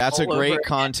That's a great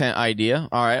content idea.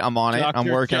 All right, I'm on it. I'm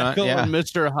working Jekyll on it. Yeah. And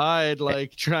Mr. Hyde,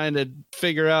 trying to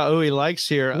figure out who he likes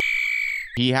here.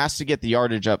 He has to get the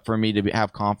yardage up for me to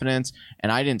have confidence,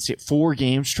 and I didn't see it. 4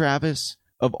 games, Travis,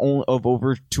 of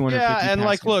over 250. Yeah, and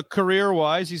passing. look,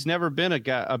 career-wise, he's never been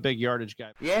a big yardage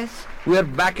guy. Yes, we're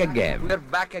back again.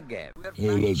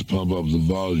 Hey, let's pump up the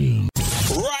volume.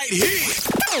 Right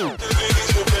here.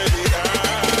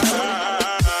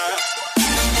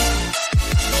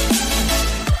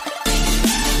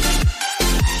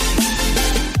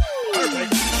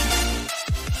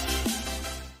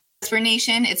 Whisper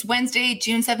Nation, it's Wednesday,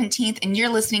 June 17th, and you're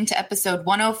listening to episode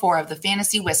 104 of the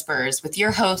Fantasy Whispers with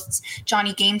your hosts,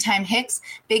 Johnny Gametime Hicks,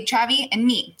 Big Travie, and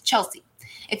me, Chelsea.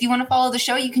 If you want to follow the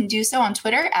show, you can do so on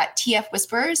Twitter at TF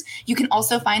Whispers. You can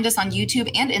also find us on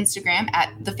YouTube and Instagram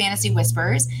at The Fantasy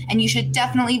Whispers. And you should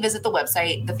definitely visit the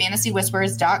website,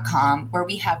 thefantasywhispers.com, where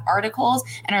we have articles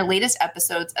and our latest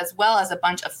episodes, as well as a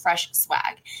bunch of fresh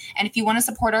swag. And if you want to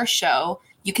support our show,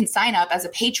 you can sign up as a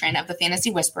patron of The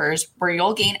Fantasy Whispers, where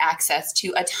you'll gain access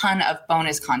to a ton of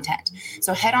bonus content.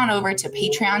 So head on over to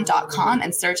patreon.com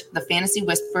and search The Fantasy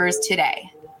Whispers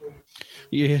today.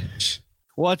 Yeah.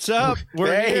 What's up?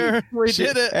 We're here. We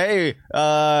did it. Hey,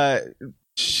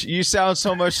 you sound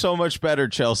so much better,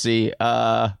 Chelsea.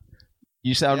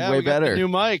 You sound way we got better. The new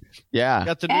mic. Yeah.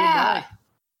 Got the new mic.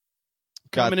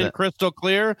 Coming in crystal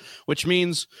clear, which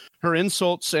means her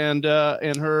insults and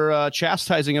her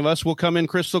chastising of us will come in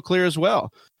crystal clear as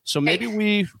well. So maybe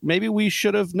we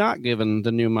should have not given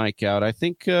the new mic out. I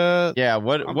think. What have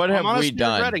we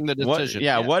done? Regretting the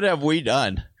decision. What have we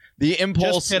done? The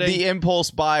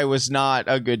impulse buy was not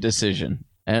a good decision,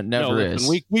 and it never is.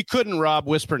 We couldn't rob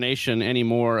Whisper Nation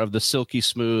anymore of the silky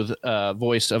smooth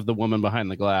voice of the woman behind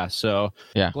the glass. So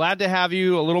glad to have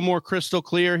you a little more crystal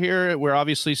clear here. We're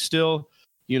obviously still,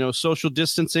 social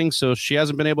distancing, so she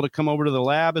hasn't been able to come over to the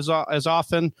lab as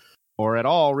often or at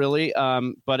all, really.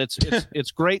 But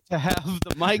it's great to have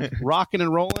the mic rocking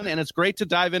and rolling, and it's great to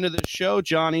dive into this show,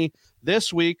 Johnny,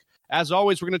 this week. As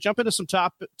always, we're going to jump into some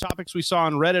topics we saw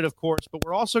on Reddit, of course, but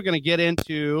we're also going to get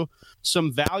into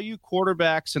some value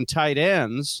quarterbacks and tight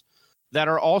ends that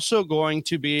are also going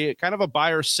to be kind of a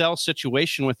buy or sell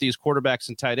situation with these quarterbacks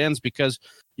and tight ends, because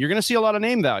you're going to see a lot of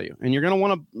name value, and you're going to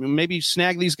want to maybe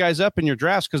snag these guys up in your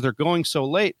drafts because they're going so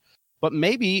late. But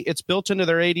maybe it's built into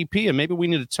their ADP, and maybe we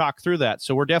need to talk through that.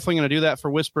 So we're definitely going to do that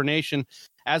for Whisper Nation.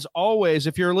 As always,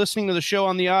 if you're listening to the show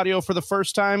on the audio for the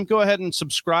first time, go ahead and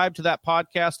subscribe to that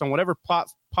podcast on whatever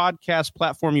podcast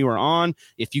platform you are on.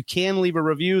 If you can leave a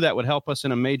review, that would help us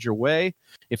in a major way.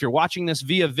 If you're watching this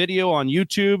via video on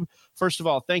YouTube, first of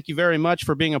all, thank you very much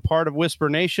for being a part of Whisper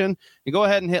Nation. And go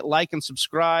ahead and hit like and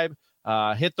subscribe.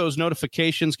 Hit those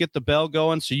notifications, get the bell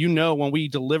going so you know when we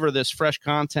deliver this fresh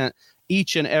content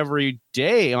each and every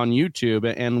day on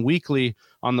YouTube and weekly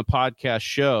on the podcast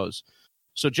shows.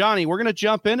 So, Johnny, we're going to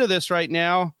jump into this right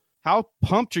now. How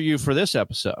pumped are you for this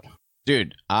episode?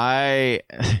 Dude, I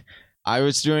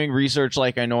was doing research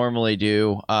like I normally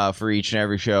do for each and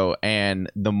every show, and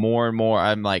the more and more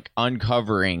I'm like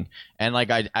uncovering, and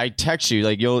like I text you,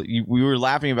 like we were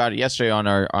laughing about it yesterday on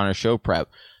our show prep,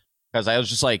 because I was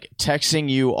just like texting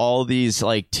you all these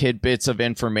like tidbits of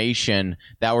information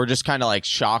that were just kind of like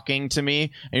shocking to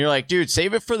me. And you're like, dude,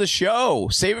 save it for the show.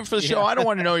 Save it for the show. I don't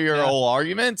want to know your whole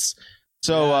arguments.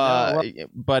 So,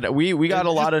 but we got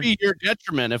a lot of your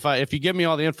detriment. If you give me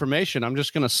all the information, I'm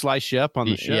just going to slice you up on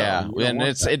the show. Yeah. And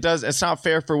it's not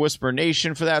fair for Whisper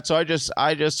Nation for that. So I just,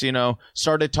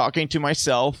 started talking to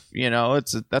myself,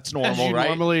 that's normal, as you right?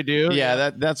 Normally do.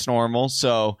 Yeah. That's normal.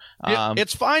 So,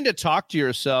 it's fine to talk to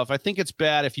yourself. I think it's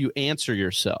bad if you answer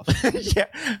yourself. Yeah.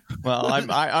 Well,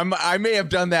 I may have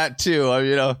done that too.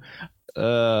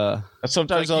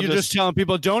 Sometimes you're just telling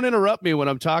people, don't interrupt me when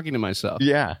I'm talking to myself.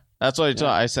 Yeah. That's what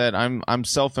I said. I'm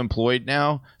self-employed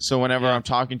now, so whenever I'm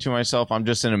talking to myself, I'm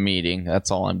just in a meeting.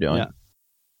 That's all I'm doing. Yeah.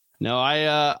 No,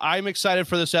 I'm excited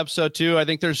for this episode too. I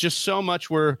think there's just so much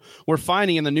we're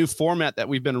finding in the new format that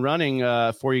we've been running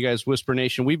for you guys, Whisper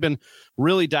Nation. We've been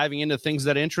really diving into things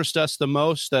that interest us the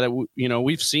most. That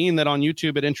we've seen that on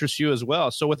YouTube it interests you as well.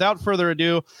 So without further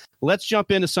ado, let's jump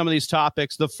into some of these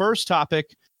topics. The first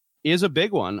topic is a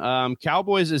big one.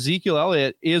 Cowboys' Ezekiel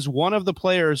Elliott is one of the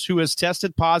players who has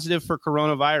tested positive for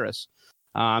coronavirus.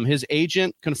 His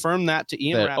agent confirmed that to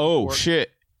Ian Rappaport. Oh,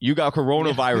 shit. You got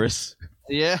coronavirus.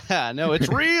 Yeah, no, it's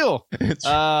real.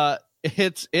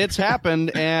 It's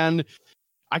happened, and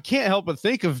I can't help but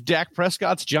think of Dak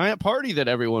Prescott's giant party that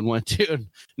everyone went to.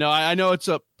 No, I know it's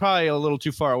probably a little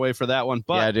too far away for that one.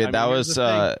 But yeah, dude,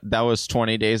 that was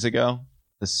 20 days ago.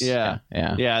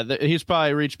 He's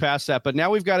probably reached past that. But now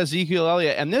we've got Ezekiel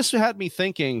Elliott, and this had me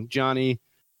thinking, Johnny,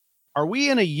 are we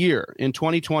in a year in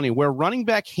 2020 where running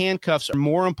back handcuffs are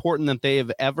more important than they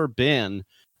have ever been?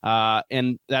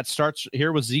 And that starts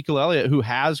here with Ezekiel Elliott, who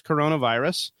has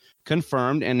coronavirus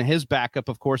confirmed, and his backup,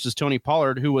 of course, is Tony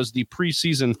Pollard, who was the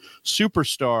preseason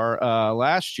superstar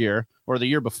last year or the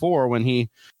year before when he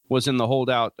was in the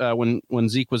holdout, when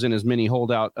Zeke was in his mini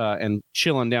holdout and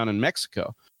chilling down in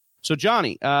Mexico. So,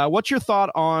 Johnny, what's your thought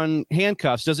on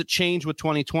handcuffs? Does it change with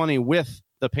 2020 with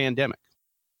the pandemic?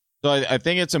 So I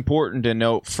think it's important to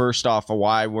note, first off,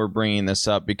 why we're bringing this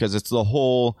up, because it's the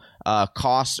whole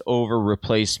cost over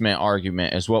replacement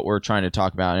argument is what we're trying to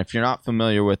talk about. And if you're not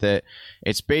familiar with it,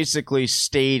 it's basically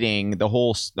stating the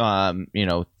whole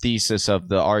thesis of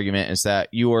the argument is that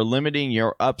you are limiting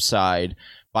your upside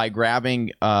by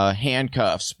grabbing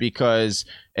handcuffs, because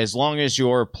as long as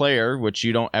your player, which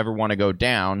you don't ever want to go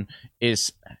down,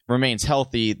 remains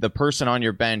healthy, the person on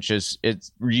your bench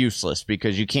it's useless,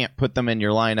 because you can't put them in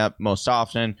your lineup most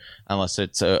often unless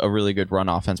it's a really good run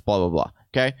offense, blah, blah, blah.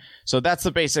 Okay, so that's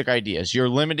the basic idea. Is you're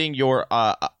limiting your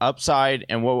upside,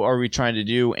 and what are we trying to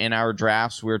do in our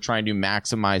drafts? We're trying to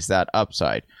maximize that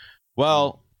upside.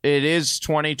 Well, it is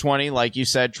 2020, like you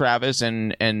said, Travis,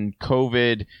 and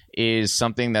COVID is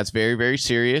something that's very, very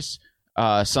serious,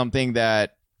 something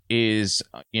that is,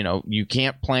 you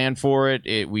can't plan for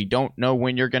it. We don't know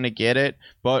when you're going to get it,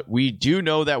 but we do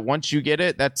know that once you get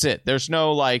it, that's it. There's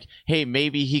no like, hey,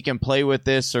 maybe he can play with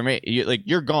this, or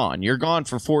you're gone. You're gone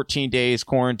for 14 days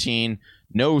quarantine,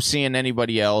 no seeing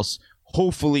anybody else.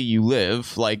 Hopefully you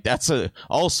live. Like, that's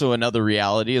also another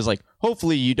reality, is like,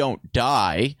 hopefully you don't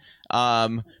die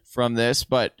from this.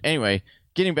 But anyway,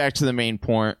 getting back to the main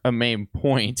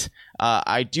point,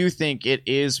 I do think it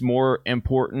is more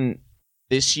important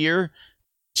this year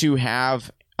to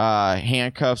have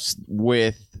handcuffs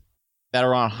that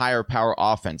are on higher power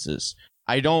offenses.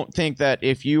 I don't think that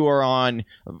if you are on,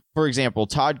 for example,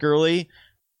 Todd Gurley,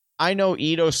 I know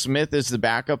Ito Smith is the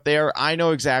backup there. I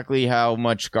know exactly how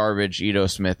much garbage Ito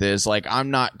Smith is. Like,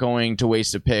 I'm not going to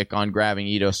waste a pick on grabbing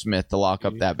Ito Smith to lock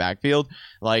up that backfield.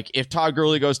 Like, if Todd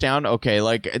Gurley goes down, okay,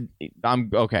 I'm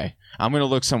okay. I'm going to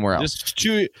look somewhere else.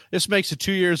 This makes it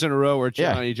 2 years in a row where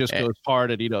Johnny just goes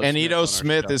hard at Ito Smith. And Ito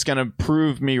Smith is going to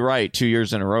prove me right 2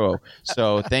 years in a row.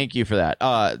 So thank you for that.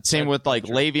 Same with like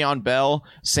Le'Veon Bell,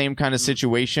 same kind of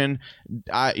situation.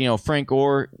 Frank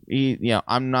Gore,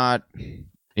 I'm not...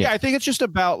 Yeah, I think it's just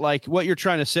about like what you're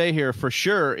trying to say here for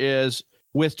sure is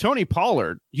with Tony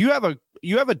Pollard, you have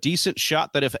a decent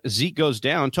shot that if Zeke goes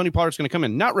down, Tony Pollard's going to come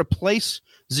in, not replace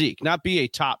Zeke, not be a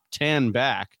top 10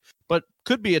 back, but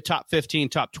could be a top 15,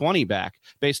 top 20 back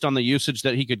based on the usage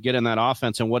that he could get in that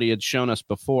offense and what he had shown us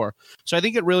before. So I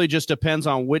think it really just depends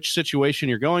on which situation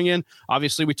you're going in.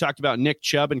 Obviously, we talked about Nick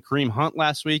Chubb and Kareem Hunt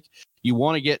last week. You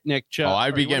want to get Nick Chubb. Oh,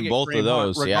 I'd be getting both of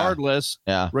those. Regardless.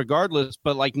 Yeah. Regardless.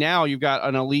 But like now you've got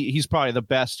an elite. He's probably the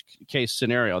best case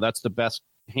scenario. That's the best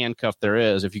handcuff there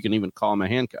is, if you can even call him a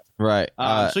handcuff. Right.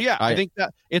 I think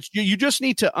that you just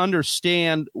need to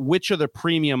understand which of the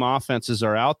premium offenses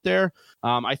are out there.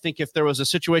 I think if there was a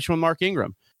situation with Mark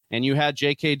Ingram and you had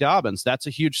J.K. Dobbins, that's a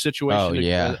huge situation. Oh,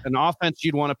 yeah. An offense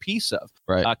you'd want a piece of.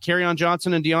 Right. Kerryon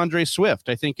Johnson and DeAndre Swift.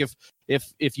 I think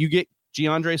if you get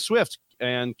DeAndre Swift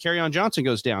and Kerryon Johnson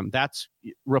goes down, that's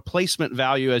replacement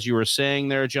value, as you were saying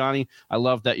there, Johnny. I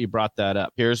love that you brought that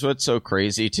up. Here's what's so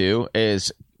crazy too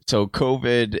is, so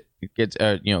COVID gets,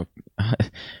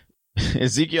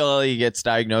 Ezekiel Elliott gets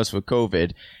diagnosed with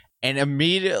COVID, and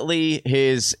immediately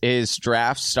his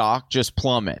draft stock just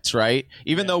plummets, right?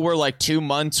 Even though we're like 2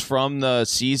 months from the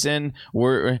season,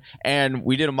 we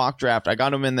did a mock draft. I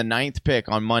got him in the 9th pick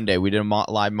on Monday. We did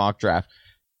a live mock draft.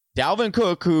 Dalvin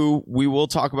Cook, who we will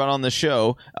talk about on the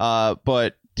show,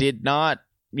 but did not,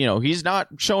 he's not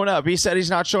showing up. He said he's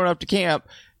not showing up to camp.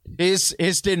 His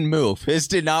didn't move. His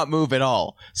did not move at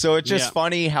all. So it's just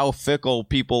funny how fickle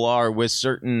people are with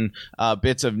certain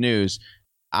bits of news.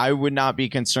 I would not be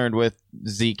concerned with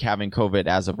Zeke having COVID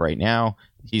as of right now.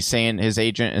 He's saying, his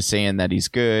agent is saying that he's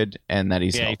good and that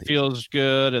he's healthy. He feels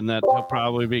good and that he'll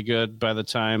probably be good by the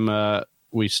time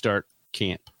we start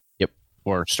camp. Yep.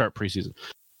 Or start preseason.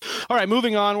 All right,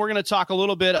 moving on. We're going to talk a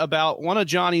little bit about one of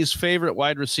Johnny's favorite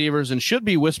wide receivers and should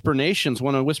be Whisper Nation's,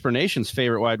 one of Whisper Nation's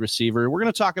favorite wide receiver. We're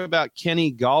going to talk about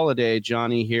Kenny Golladay,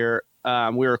 Johnny, here.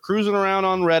 We were cruising around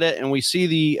on Reddit and we see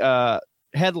the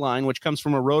headline, which comes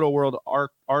from a Roto World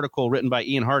article written by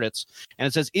Ian Hartitz. And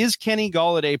it says, is Kenny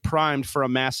Golladay primed for a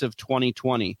massive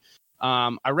 2020?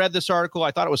 I read this article.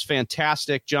 I thought it was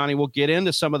fantastic. Johnny, we'll get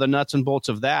into some of the nuts and bolts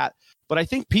of that. But I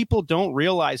think people don't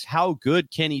realize how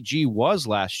good Kenny G was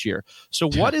last year. So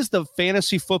what is the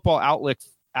fantasy football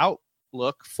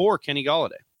outlook for Kenny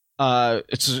Golladay?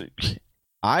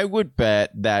 I would bet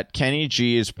that Kenny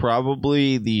G is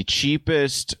probably the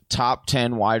cheapest top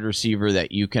 10 wide receiver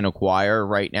that you can acquire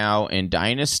right now in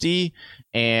Dynasty.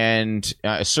 And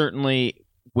certainly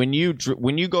when you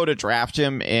go to draft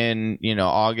him in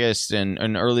August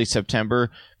and early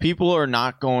September, people are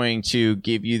not going to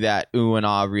give you that ooh and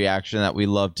ah reaction that we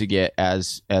love to get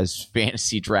as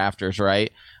fantasy drafters,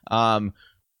 right?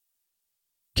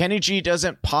 Kenny G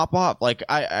doesn't pop up. Like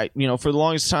I for the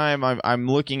longest time, I'm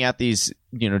looking at these,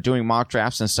 doing mock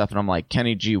drafts and stuff, and I'm like,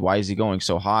 Kenny G, why is he going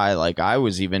so high? Like I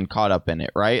was even caught up in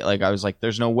it, right? Like I was like,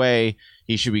 there's no way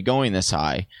he should be going this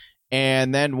high.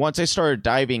 And then once I started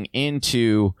diving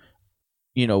into,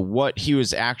 what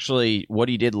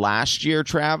he did last year,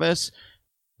 Travis,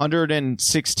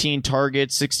 116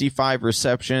 targets, 65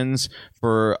 receptions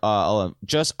for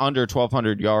just under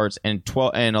 1,200 yards and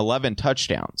 11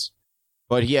 touchdowns.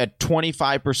 But he had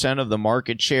 25% of the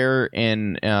market share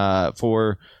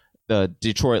for the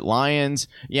Detroit Lions.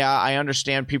 Yeah, I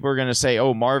understand people are going to say,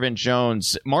 oh, Marvin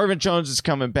Jones is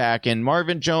coming back. And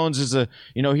Marvin Jones is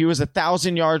he was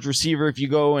 1,000 yards receiver. If you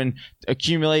go and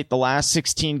accumulate the last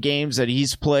 16 games that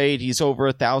he's played, he's over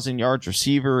 1,000 yards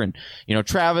receiver. And,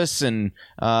 Travis and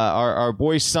our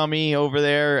boy Summy over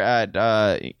there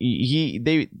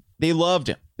they loved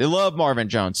him. They loved Marvin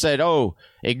Jones. Said, oh,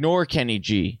 ignore Kenny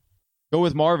G. Go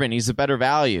with Marvin. He's a better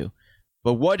value.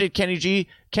 But what did Kenny G?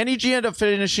 Kenny G ended up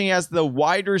finishing as the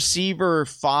wide receiver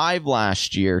 5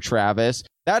 last year, Travis.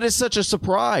 That is such a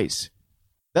surprise.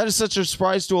 That is such a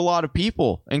surprise to a lot of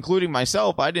people, including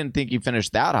myself. I didn't think he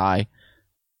finished that high.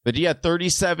 But he had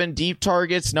 37 deep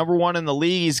targets, number 1 in the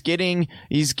league. He's getting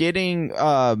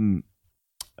I'm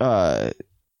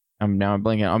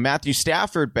blanking on Matthew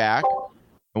Stafford back.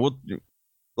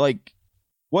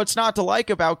 What's not to like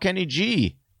about Kenny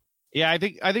G? Yeah, I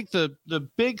think the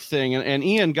big thing, and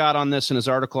Ian got on this in his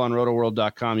article on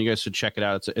rotoworld.com. You guys should check it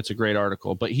out. It's a great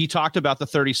article. But he talked about the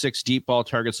 36 deep ball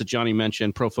targets that Johnny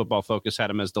mentioned. Pro Football Focus had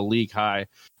him as the league high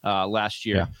last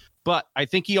year. Yeah. But I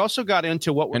think he also got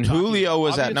into what we're talking about. And Julio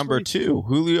was at number 2.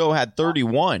 Julio had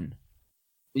 31.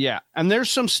 Yeah, and there's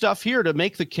some stuff here to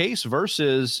make the case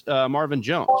versus Marvin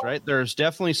Jones, right? There's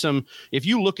definitely some. If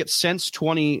you look at since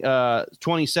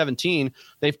 2017,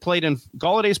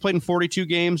 Galladay's played in 42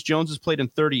 games. Jones has played in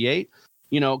 38.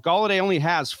 Galladay only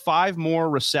has 5 more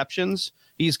receptions.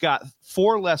 He's got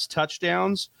 4 less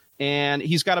touchdowns, and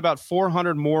he's got about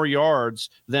 400 more yards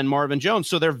than Marvin Jones.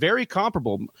 So they're very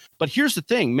comparable. But here's the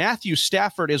thing. Matthew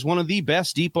Stafford is one of the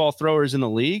best deep ball throwers in the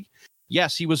league.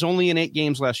 Yes, he was only in 8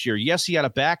 games last year. Yes, he had a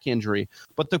back injury.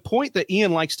 But the point that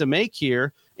Ian likes to make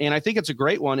here, and I think it's a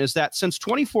great one, is that since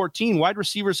 2014, wide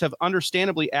receivers have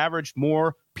understandably averaged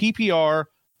more PPR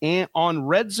and on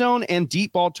red zone and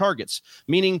deep ball targets,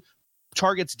 meaning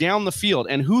targets down the field.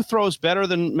 And who throws better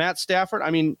than Matt Stafford?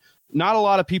 I mean, not a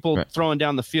lot of people throwing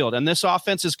down the field. And this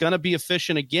offense is going to be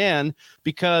efficient again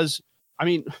because,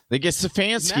 they get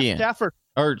Stefanski in. Stafford.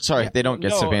 Or sorry, they don't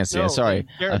get Stefanski. Sorry,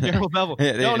 Darrell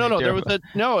Bevell.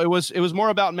 No. It was more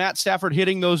about Matt Stafford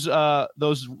hitting those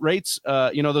rates,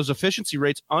 those efficiency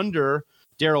rates under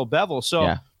Darrell Bevell. So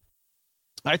yeah.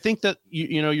 I think that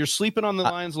you're sleeping on the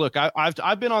Lions. Look,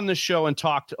 I've been on this show and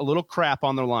talked a little crap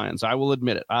on the Lions. I will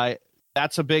admit it.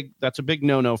 That's a big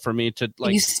no for me to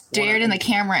like. You stared in the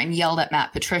camera and yelled at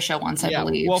Matt Patricia once, I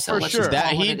believe. Well, so for sure,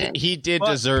 that he did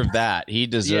deserve that. He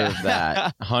deserved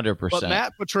that 100%. But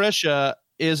Matt Patricia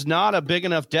is not a big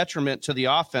enough detriment to the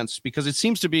offense because it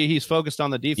seems to be he's focused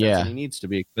on the defense and he needs to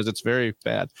be because it's very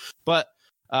bad. But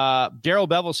Darrell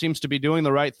Bevell seems to be doing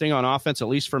the right thing on offense, at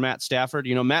least for Matt Stafford.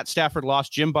 Matt Stafford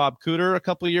lost Jim Bob Cooter a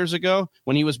couple of years ago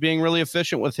when he was being really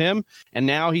efficient with him. And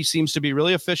now he seems to be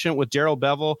really efficient with Darrell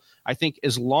Bevell. I think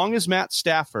as long as Matt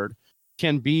Stafford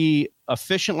can be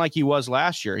efficient like he was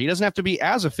last year, he doesn't have to be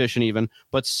as efficient even,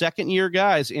 but second-year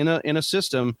guys in a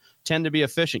system tend to be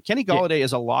efficient. Kenny Galladay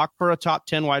is a lock for a top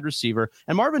 10 wide receiver,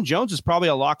 and Marvin Jones is probably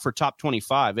a lock for top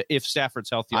 25 if Stafford's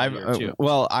healthy too.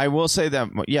 Well, I will say that,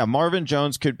 Marvin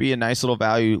Jones could be a nice little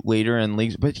value later in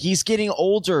leagues, but he's getting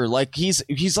older. Like he's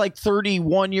like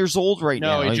 31 years old right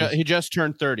now. No, he just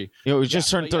turned 30. He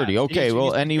just turned 30. Okay,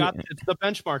 it's the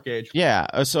benchmark age.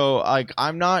 Yeah, so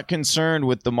I'm not concerned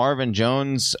with the Marvin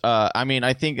Jones.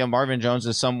 I think that Marvin Jones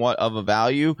is somewhat of a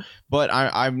value, but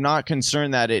I'm not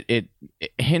concerned that it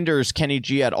hinders Kenny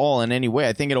G at all in any way.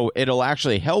 I think it'll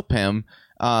actually help him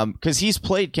because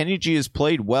Kenny G has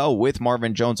played well with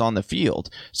Marvin Jones on the field.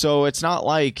 So it's not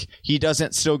like he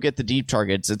doesn't still get the deep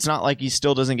targets. It's not like he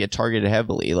still doesn't get targeted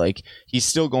heavily. Like he's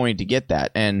still going to get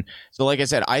that. And so, like I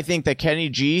said, I think that Kenny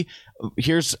G,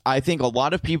 I think a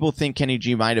lot of people think Kenny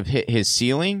G might have hit his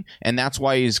ceiling, and that's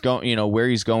why he's going, where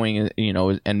he's going,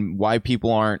 and why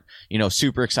people aren't,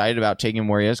 super excited about taking him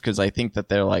where he is, because I think that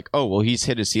they're like, oh, well, he's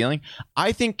hit his ceiling.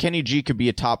 I think Kenny G could be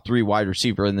a top 3 wide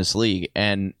receiver in this league,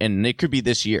 and it could be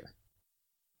this year.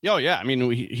 Oh, yeah. I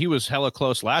mean, he was hella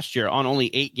close last year on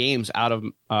only 8 games out of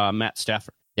Matt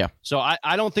Stafford. Yeah. So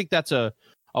I don't think that's a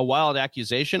wild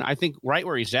accusation. I think right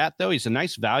where he's at, though, he's a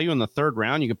nice value in the 3rd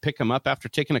round. You could pick him up after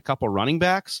taking a couple running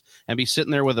backs and be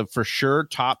sitting there with a for sure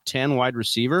top 10 wide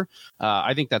receiver.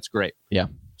 I think that's great. Yeah.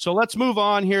 So let's move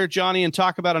on here, Johnny, and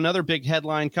talk about another big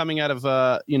headline coming out of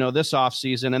this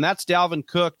offseason, and that's Dalvin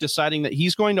Cook deciding that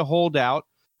he's going to hold out.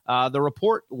 The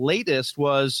report latest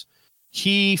was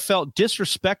he felt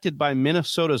disrespected by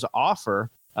Minnesota's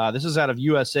offer. This is out of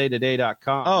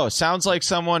usatoday.com. Oh, sounds like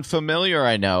someone familiar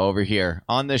I know over here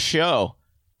on this show.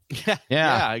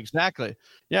 Yeah, exactly.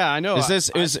 Yeah, I know. Is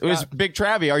Big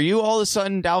Travie? Are you all of a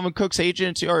sudden Dalvin Cook's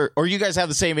agent, or you guys have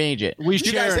the same agent? We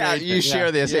share an agent. You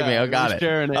share this email. Got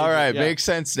it. All right, makes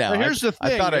sense now. But here's the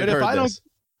thing. I thought I'd heard this.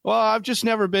 Well, I've just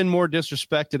never been more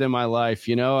disrespected in my life,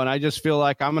 and I just feel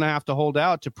like I'm going to have to hold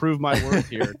out to prove my worth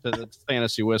here to the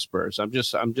Fantasy Whispers. I'm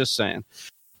just saying.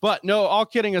 But no, all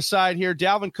kidding aside here,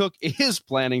 Dalvin Cook is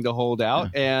planning to hold out,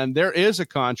 and there is a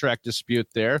contract dispute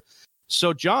there.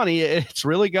 So, Johnny, it's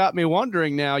really got me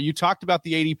wondering now. You talked about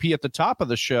the ADP at the top of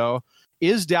the show.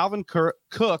 Is Dalvin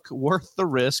Cook worth the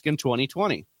risk in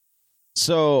 2020?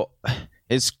 So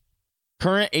his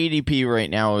current ADP right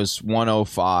now is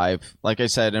 105. Like I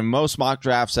said, in most mock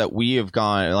drafts that we have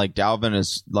gone, like Dalvin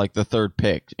is like the 3rd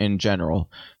pick in general.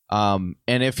 And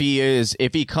if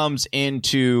he comes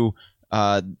into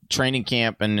training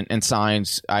camp and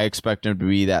signs, I expect him to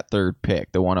be that 3rd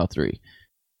pick, the 103.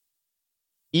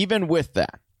 Even with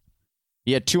that,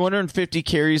 he had 250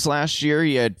 carries last year.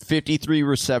 He had 53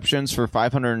 receptions for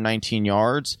 519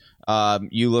 yards.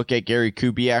 You look at Gary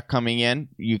Kubiak coming in,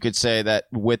 you could say that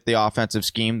with the offensive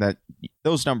scheme that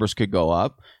those numbers could go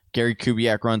up. Gary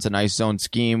Kubiak runs a nice zone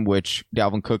scheme, which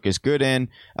Dalvin Cook is good in.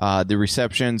 The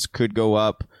receptions could go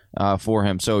up for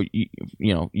him. So,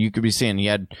 you could be seeing he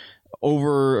had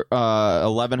over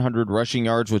 1,100 rushing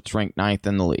yards, which ranked 9th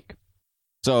in the league.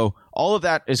 So all of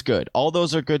that is good. All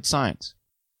those are good signs.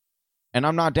 And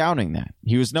I'm not doubting that.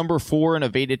 He was number 4 in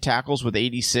evaded tackles with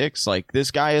 86. Like,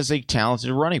 this guy is a talented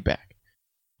running back.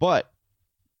 But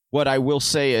what I will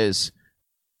say is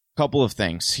a couple of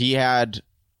things.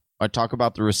 I talk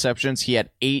about the receptions. He had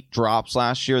 8 drops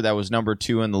last year. That was number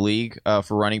 2 in the league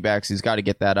for running backs. He's got to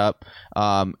get that up.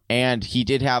 And he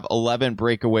did have 11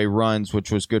 breakaway runs, which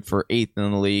was good for 8th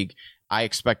in the league. I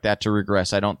expect that to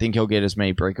regress. I don't think he'll get as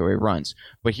many breakaway runs.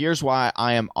 But here's why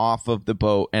I am off of the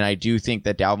boat, and I do think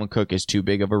that Dalvin Cook is too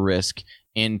big of a risk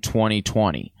in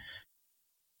 2020.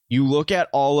 You look at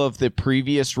all of the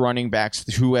previous running backs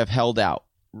who have held out.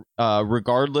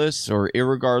 Regardless or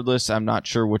irregardless, I'm not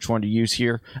sure which one to use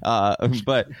here,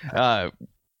 but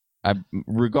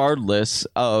regardless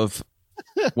of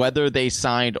whether they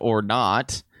signed or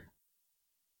not,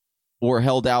 or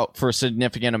held out for a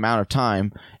significant amount of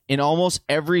time, in almost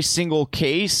every single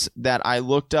case that I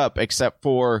looked up, except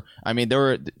for, I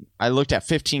looked at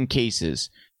 15 cases,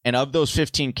 and of those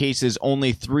 15 cases,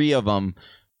 only 3 of them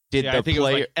did the I think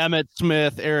player. It was like Emmitt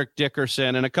Smith, Eric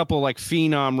Dickerson, and a couple like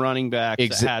phenom running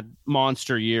backs that had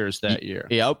monster years that year.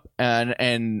 Yep,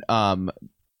 and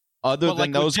other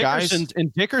than those guys,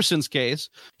 in Dickerson's case,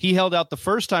 he held out the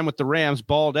first time with the Rams,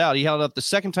 balled out. He held out the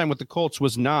second time with the Colts,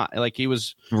 was not like he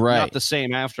was not the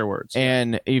same afterwards.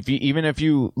 And if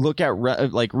you look at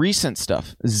recent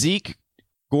stuff, Zeke,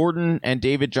 Gordon, and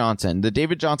David Johnson. The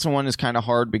David Johnson one is kind of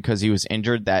hard because he was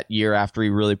injured that year after he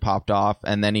really popped off,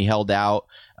 and then he held out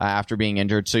after being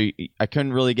injured. So I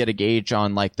couldn't really get a gauge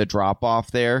on like the drop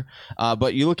off there.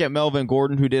 But you look at Melvin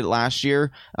Gordon, who did it last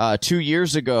year. 2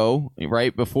 years ago,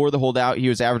 right before the holdout, he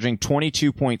was averaging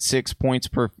 22.6 points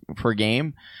per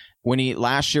game.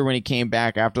 Last year when he came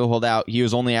back after the holdout, he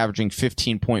was only averaging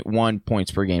 15.1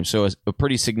 points per game. So a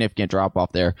pretty significant drop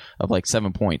off there of like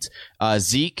 7 points.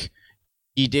 Zeke,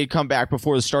 he did come back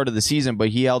before the start of the season, but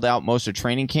he held out most of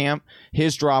training camp.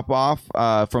 His drop-off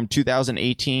from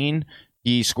 2018,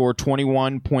 he scored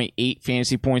 21.8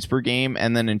 fantasy points per game,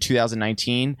 and then in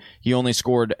 2019, he only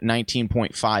scored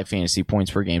 19.5 fantasy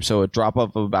points per game, so a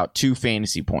drop-off of about 2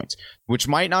 fantasy points, which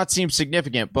might not seem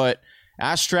significant, but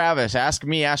ask Travis, ask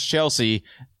me, ask Chelsea.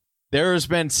 There has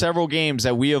been several games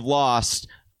that we have lost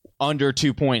under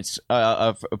 2 points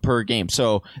per game.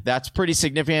 So that's pretty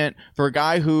significant for a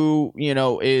guy who,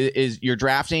 is you're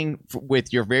drafting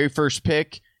with your very first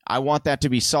pick. I want that to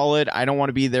be solid. I don't want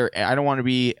to be there. I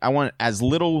want as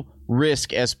little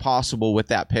risk as possible with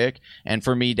that pick. And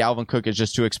for me, Dalvin Cook is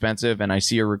just too expensive, and I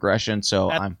see a regression. So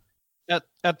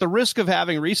at the risk of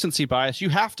having recency bias, you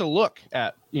have to look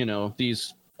at,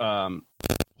 these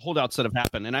holdouts that have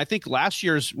happened. And I think last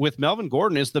year's with Melvin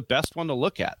Gordon is the best one to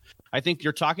look at. I think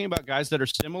you're talking about guys that are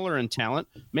similar in talent.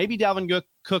 Maybe Dalvin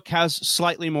Cook has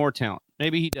slightly more talent.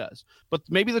 Maybe he does. But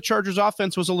maybe the Chargers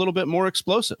offense was a little bit more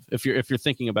explosive if you're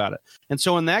thinking about it. And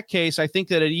so in that case, I think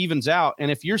that it evens out.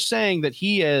 And if you're saying that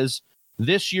he is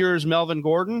this year's Melvin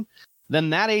Gordon,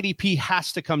 then that ADP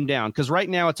has to come down, because right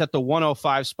now it's at the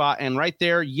 105 spot. And right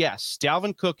there, yes,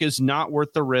 Dalvin Cook is not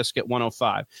worth the risk at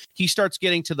 105. He starts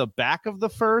getting to the back of the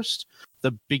first,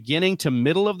 the beginning to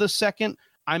middle of the second.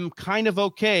 I'm kind of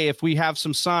okay if we have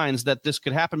some signs that this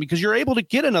could happen, because you're able to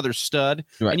get another stud,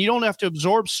 right, and you don't have to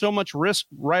absorb so much risk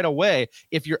right away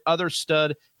if your other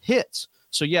stud hits.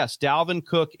 So yes, Dalvin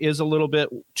Cook is a little bit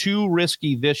too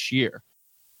risky this year.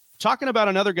 Talking about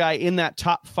another guy in that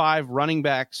top 5 running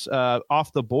backs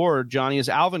off the board, Johnny, is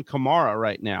Alvin Kamara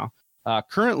right now.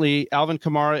 Currently, Alvin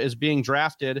Kamara is being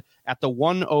drafted at the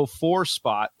 104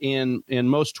 spot in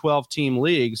most 12-team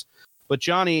leagues. But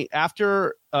Johnny,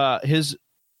 after his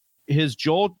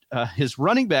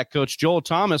running back coach, Joel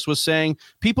Thomas, was saying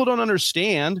people don't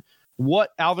understand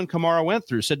what Alvin Kamara went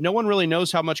through. Said no one really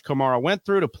knows how much Kamara went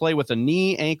through to play with a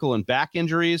knee, ankle, and back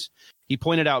injuries. He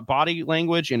pointed out body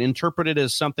language and interpreted it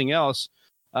as something else.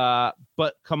 But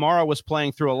Kamara was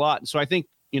playing through a lot. And so I think,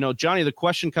 Johnny, the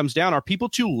question comes down, are people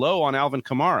too low on Alvin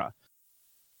Kamara?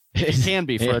 It can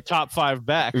be for a top 5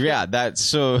 back. Yeah, that's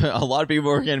so a lot of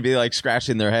people are going to be like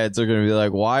scratching their heads. They're going to be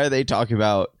like, why are they talking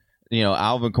about,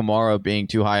 Alvin Kamara being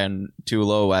too high and too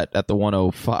low at the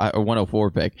 105 or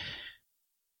 104 pick?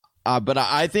 But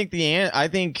I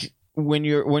think when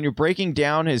you're breaking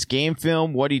down his game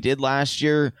film, what he did last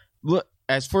year, look,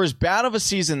 as for as bad of a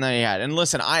season that he had, and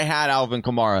listen, I had Alvin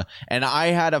Kamara, and I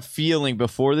had a feeling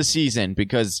before the season,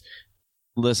 because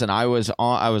listen, I was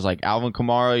like, Alvin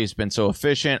Kamara, he's been so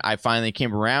efficient. I finally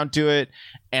came around to it,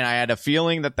 and I had a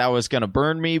feeling that was going to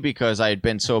burn me because I had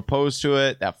been so opposed to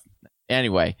it.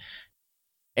 Anyway,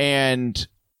 and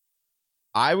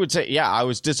I would say, yeah, I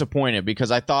was disappointed because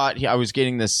I thought I was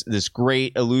getting this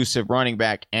great elusive running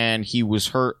back, and he was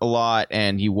hurt a lot,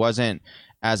 and he wasn't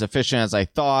as efficient as I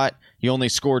thought. He only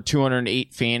scored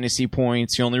 208 fantasy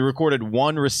points. He only recorded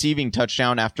 1 receiving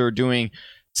touchdown after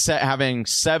having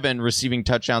 7 receiving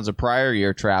touchdowns the prior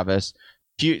year, Travis.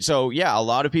 So yeah, a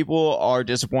lot of people are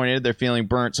disappointed. They're feeling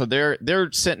burnt. So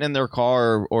they're sitting in their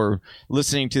car or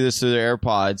listening to this through their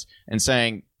AirPods and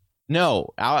saying,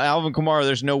 no, Alvin Kamara,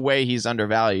 there's no way he's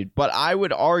undervalued. But I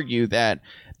would argue that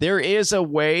there is a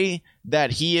way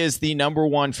that he is the number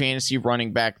 1 fantasy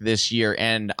running back this year.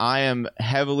 And I am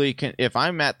heavily, if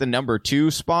I'm at the number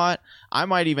 2 spot, I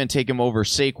might even take him over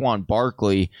Saquon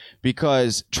Barkley,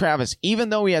 because Travis, even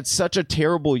though he had such a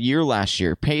terrible year last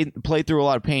year, played through a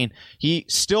lot of pain, he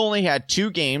still only had 2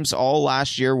 games all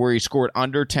last year where he scored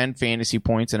under 10 fantasy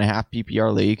points in a half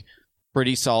PPR league.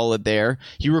 Pretty solid there.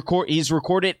 He's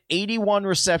recorded 81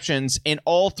 receptions in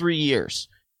all 3 years.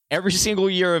 Every single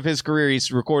year of his career,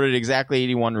 he's recorded exactly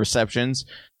 81 receptions.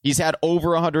 He's had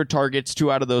over 100 targets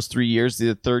 2 out of those 3 years.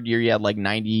 The third year, he had like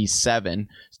 97,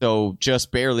 so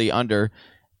just barely under.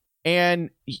 And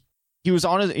he was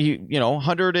on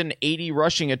 180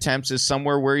 rushing attempts is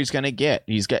somewhere where he's going to get.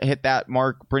 He's hit that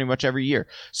mark pretty much every year.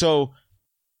 So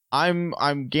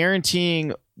I'm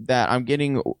guaranteeing that I'm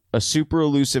getting a super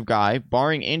elusive guy,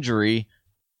 barring injury.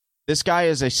 This guy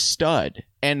is a stud,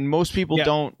 and most people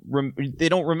don't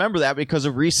remember that because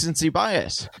of recency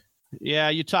bias. Yeah,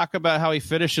 you talk about how he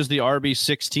finishes the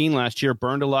RB16 last year,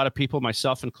 burned a lot of people,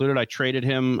 myself included. I traded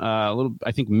him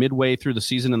I think midway through the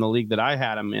season in the league that I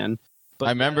had him in. But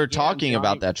I remember talking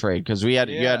about that trade because you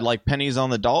had like pennies on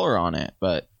the dollar on it.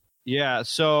 But yeah,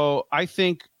 so I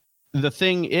think the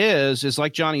thing is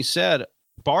like Johnny said,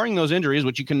 barring those injuries,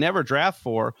 which you can never draft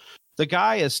for, the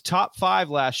guy is top 5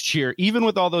 last year, even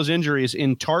with all those injuries,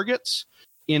 in targets,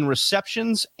 in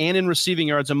receptions, and in receiving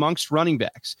yards amongst running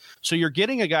backs. So you're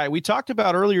getting a guy, we talked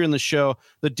about earlier in the show,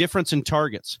 the difference in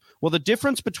targets. Well, the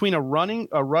difference between a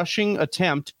rushing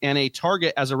attempt and a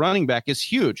target as a running back is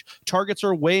huge. Targets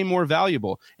are way more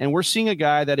valuable. And we're seeing a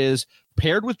guy that is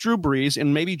paired with Drew Brees,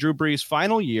 and maybe Drew Brees'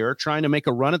 final year, trying to make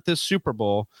a run at this Super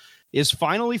Bowl, is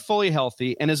finally fully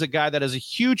healthy and is a guy that is a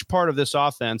huge part of this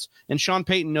offense. And Sean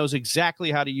Payton knows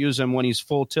exactly how to use him when he's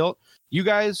full tilt. You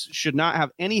guys should not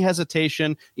have any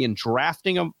hesitation in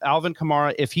drafting Alvin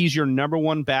Kamara if he's your number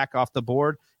 1 back off the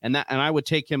board. And I would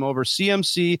take him over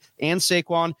CMC and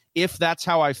Saquon if that's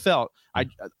how I felt.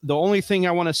 The only thing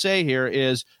I want to say here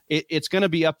is it's going to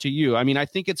be up to you. I mean, I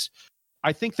think it's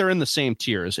I think they're in the same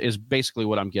tiers is basically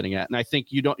what I'm getting at. And I think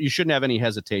you shouldn't have any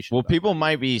hesitation. Well, people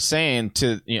might be saying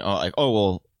like, oh,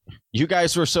 well, you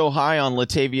guys were so high on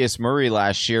Latavius Murray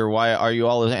last year. Why are you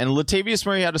all? And Latavius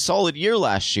Murray had a solid year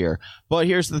last year. But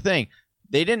here's the thing.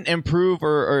 They didn't improve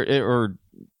or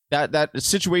that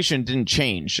situation didn't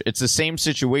change. It's the same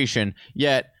situation,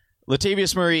 yet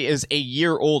Latavius Murray is a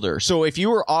year older. So if you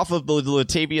were off of the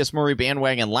Latavius Murray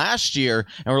bandwagon last year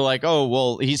and were like, oh,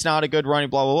 well, he's not a good running,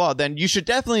 blah, blah, blah, then you should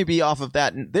definitely be off of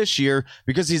that this year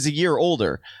because he's a year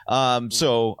older.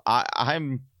 So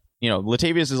I'm,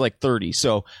 Latavius is like 30.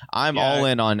 So I'm all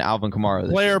in on Alvin Kamara.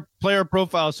 Player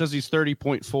profile says he's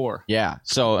 30.4. Yeah.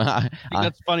 So I think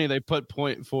that's funny. They put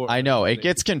 0.4. I know. It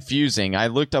gets confusing. I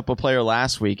looked up a player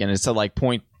last week and it said like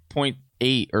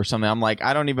 0.8 or something. I'm like,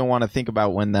 I don't even want to think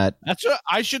about when that. That's what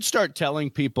I should start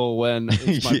telling people when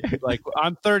it's like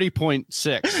I'm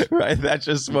 30.6. Right. That's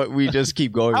just what we just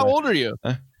keep going. How old are you?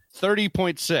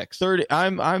 30.6. 30.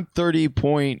 I'm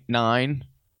 30.9.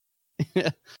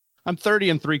 I'm 30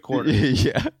 and 3/4.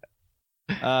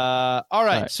 Yeah. All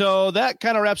right. So that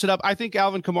kind of wraps it up. I think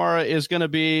Alvin Kamara is going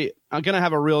to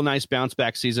have a real nice bounce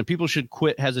back season. People should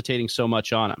quit hesitating so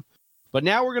much on him. But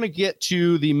now we're going to get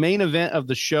to the main event of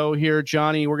the show here,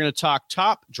 Johnny. We're going to talk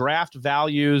top draft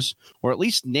values, or at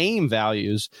least name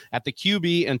values, at the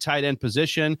QB and tight end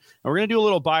position. And we're going to do a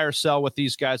little buy or sell with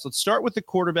these guys. Let's start with the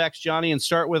quarterbacks, Johnny, and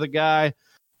start with a guy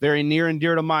very near and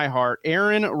dear to my heart,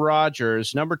 Aaron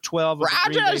Rodgers, number 12 of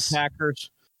the Green Bay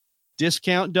Packers.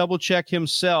 Discount double check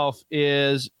himself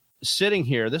is sitting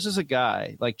here. This is a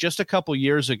guy like just a couple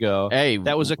years ago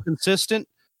that was a consistent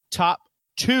top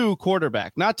 2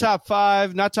 quarterback, not top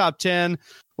 5, not top 10.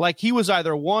 Like he was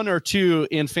either 1 or 2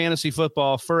 in fantasy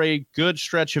football for a good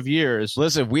stretch of years.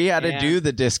 Listen, we had to do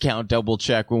the discount double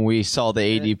check when we saw the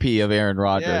ADP of Aaron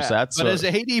Rodgers. Yeah, but his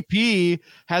ADP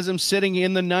has him sitting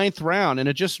in the 9th round, and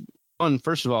it just,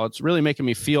 first of all, it's really making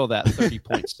me feel that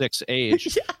 30.6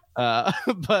 age. Yeah.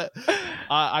 But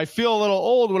I feel a little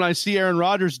old when I see Aaron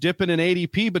Rodgers dipping in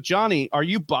ADP. But Johnny, are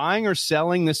you buying or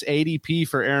selling this ADP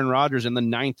for Aaron Rodgers in the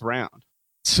 9th round?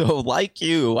 So like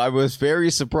you, I was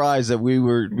very surprised that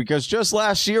because just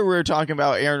last year we were talking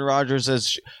about Aaron Rodgers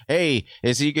as, hey,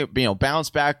 is he going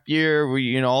bounce back year?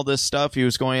 All this stuff. He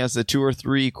was going as the 2 or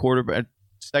 3 quarterback,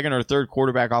 2nd or 3rd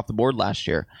quarterback off the board last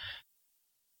year.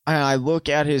 And I look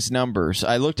at his numbers.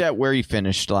 I looked at where he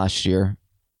finished last year,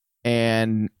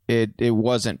 and it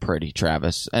wasn't pretty,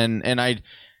 Travis. And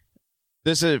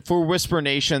this is for Whisper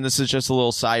Nation. This is just a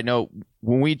little side note.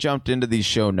 When we jumped into these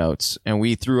show notes and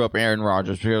we threw up Aaron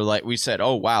Rodgers, we said,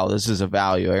 oh, wow, this is a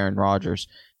value, Aaron Rodgers.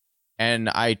 And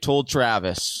I told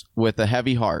Travis with a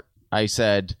heavy heart, I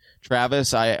said,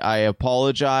 Travis, I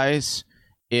apologize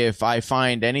if I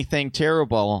find anything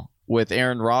terrible with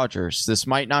Aaron Rodgers. This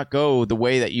might not go the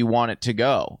way that you want it to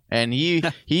go. And he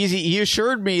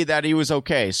assured me that he was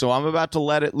okay. So I'm about to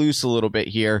let it loose a little bit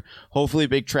here. Hopefully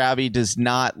Big Travie does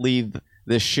not leave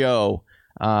the show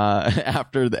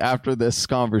after this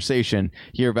conversation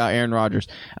here about Aaron Rodgers.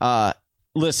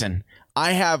 Listen,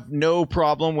 I have no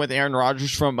problem with Aaron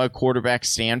Rodgers from a quarterback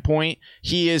standpoint.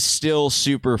 He is still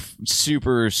super,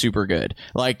 super, super good.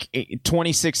 Like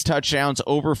 26 touchdowns,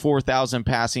 over 4,000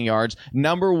 passing yards.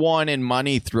 Number 1 in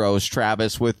money throws,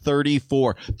 Travis, with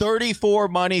 34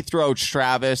 money throws,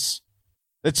 Travis.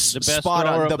 It's the best spot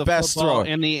on. The best thrower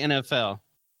in the NFL.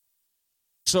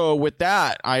 So with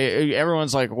that,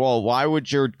 everyone's like, well, why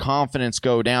would your confidence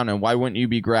go down, and why wouldn't you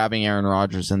be grabbing Aaron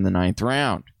Rodgers in the 9th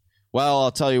round? Well,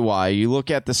 I'll tell you why. You look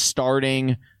at the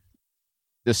starting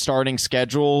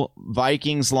schedule: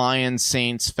 Vikings, Lions,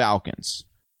 Saints, Falcons.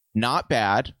 Not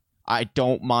bad. I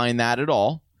don't mind that at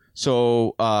all.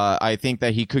 So I think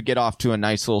that he could get off to a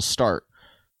nice little start.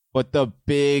 But the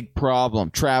big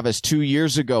problem, Travis, 2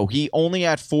 years ago, he only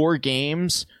had 4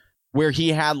 games where he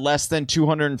had less than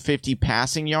 250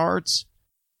 passing yards.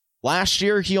 Last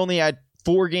year, he only had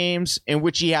 4 games in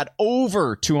which he had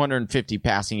over 250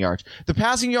 passing yards. The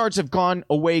passing yards have gone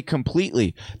away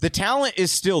completely. The talent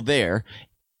is still there.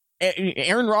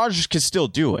 Aaron Rodgers could still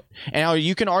do it. And now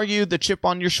you can argue the chip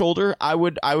on your shoulder. I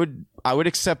would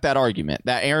accept that argument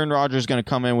that Aaron Rodgers is going to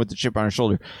come in with the chip on his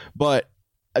shoulder. But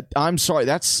I'm sorry,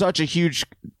 that's such a huge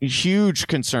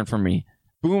concern for me.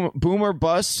 Boomer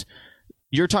bust.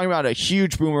 You're talking about a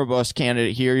huge boomer bust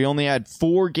candidate here. He only had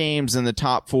 4 games in the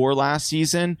top 4 last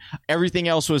season. Everything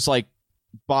else was like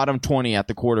bottom 20 at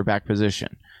the quarterback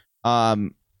position.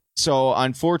 So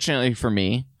unfortunately for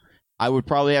me, I would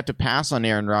probably have to pass on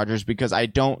Aaron Rodgers because I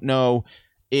don't know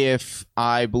if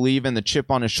I believe in the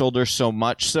chip on his shoulder so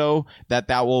much so that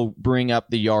will bring up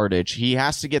the yardage. He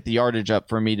has to get the yardage up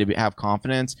for me to have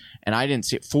confidence. And I didn't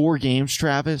see it. 4 games,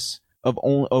 Travis. of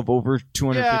over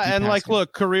 250. Yeah, and passing.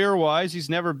 look, career-wise, he's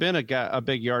never been a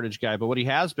big yardage guy, but what he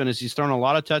has been is he's thrown a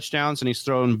lot of touchdowns and he's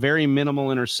thrown very minimal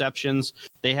interceptions.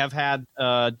 They have had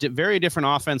very different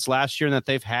offense last year than that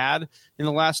they've had in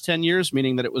the last 10 years,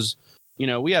 meaning that it was,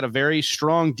 we had a very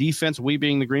strong defense. We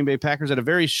being the Green Bay Packers had a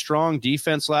very strong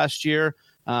defense last year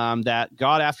that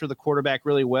got after the quarterback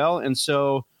really well, and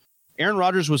so Aaron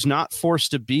Rodgers was not forced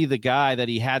to be the guy that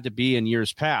he had to be in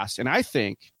years past. And I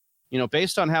think,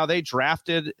 based on how they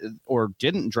drafted or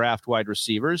didn't draft wide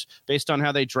receivers, based on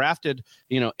how they drafted,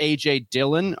 A.J.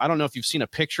 Dillon. I don't know if you've seen a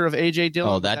picture of A.J.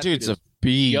 Dillon. Oh, that dude's a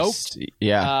beast. Yoked.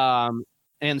 Yeah.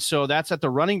 And so that's at the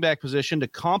running back position to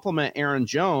complement Aaron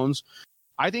Jones.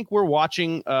 I think we're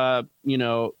watching, Matt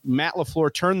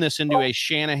LaFleur turn this into a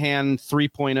Shanahan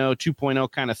 3.0,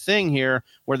 2.0 kind of thing here,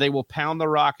 where they will pound the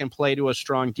rock and play to a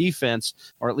strong defense,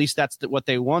 or at least that's what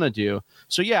they want to do.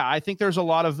 So, yeah, I think there's a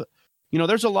lot of,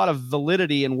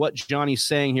 validity in what Johnny's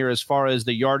saying here as far as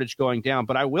the yardage going down.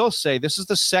 But I will say this is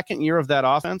the second year of that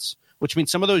offense, which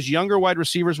means some of those younger wide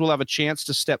receivers will have a chance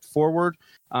to step forward.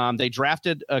 They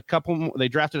drafted a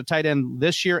tight end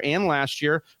this year and last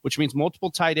year, which means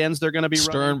multiple tight ends they're going to be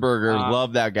Sternberger,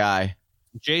 love that guy.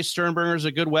 Jay Sternberger is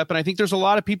a good weapon. I think there's a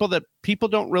lot of people that people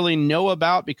don't really know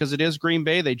about because it is Green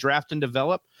Bay. They draft and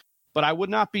develop. But I would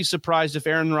not be surprised if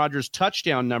Aaron Rodgers'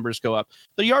 touchdown numbers go up.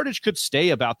 The yardage could stay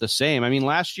about the same. I mean,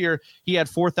 last year he had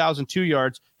 4,002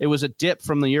 yards. It was a dip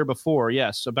from the year before.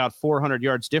 Yes, about 400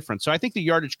 yards difference. So I think the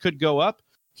yardage could go up.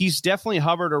 He's definitely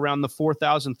hovered around the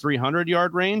 4,300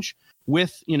 yard range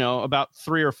with, about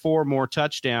 3 or 4 more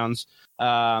touchdowns.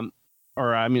 5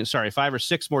 or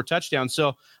 6 more touchdowns.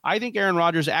 So I think Aaron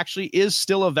Rodgers actually is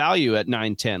still a value at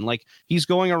 9-10. Like he's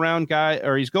going around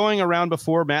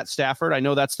before Matt Stafford. I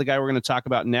know that's the guy we're going to talk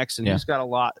about next, and he's got a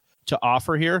lot to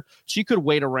offer here. So you could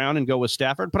wait around and go with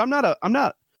Stafford, but I'm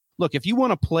not. Look, if you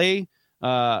want to play,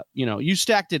 you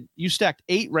stacked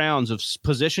 8 rounds of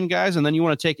position guys, and then you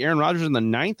want to take Aaron Rodgers in the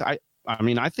 9th.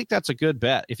 I think that's a good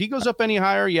bet. If he goes up any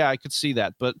higher, yeah, I could see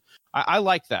that, but I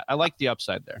like that. I like the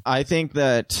upside there. I think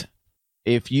that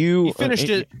if you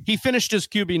he finished his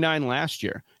QB9 last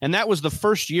year, and that was the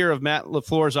first year of Matt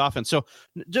LaFleur's offense. So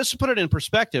just to put it in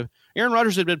perspective, Aaron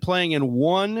Rodgers had been playing in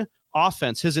one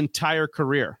offense his entire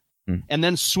career, and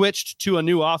then switched to a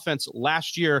new offense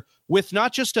last year with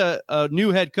not just a new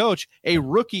head coach, a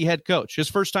rookie head coach, his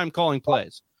first time calling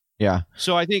plays. Yeah.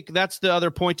 So I think that's the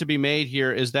other point to be made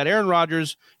here is that Aaron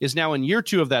Rodgers is now in year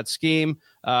 2 of that scheme,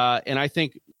 and I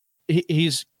think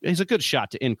he's a good shot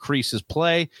to increase his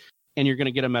play. And you're going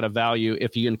to get him at a value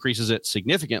if he increases it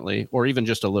significantly or even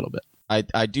just a little bit.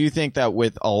 I do think that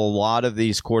with a lot of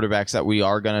these quarterbacks that we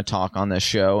are going to talk on this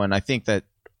show, and I think that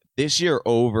this year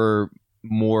over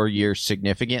more years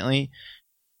significantly,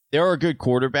 there are good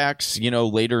quarterbacks,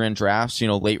 later in drafts,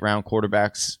 late round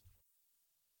quarterbacks.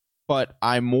 But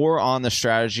I'm more on the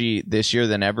strategy this year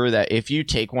than ever that if you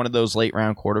take one of those late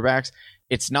round quarterbacks,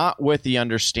 it's not with the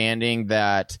understanding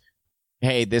that,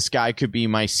 hey, this guy could be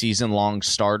my season-long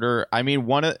starter. I mean,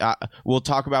 we'll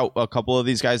talk about a couple of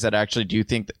these guys that I actually do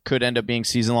think that could end up being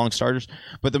season-long starters,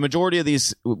 but the majority of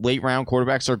these late-round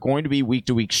quarterbacks are going to be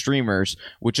week-to-week streamers,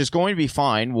 which is going to be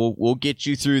fine. We'll get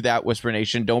you through that, Whisper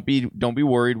Nation. Don't be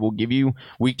worried. We'll give you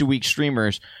week-to-week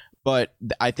streamers. But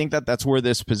I think that that's where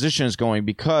this position is going,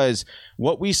 because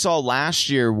what we saw last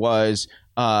year was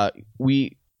a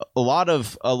lot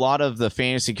of the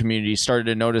fantasy community started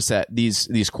to notice that these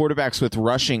quarterbacks with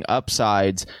rushing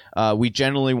upsides, we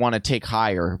generally want to take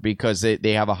higher because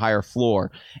they have a higher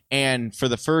floor. And for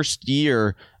the first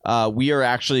year, we are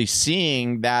actually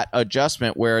seeing that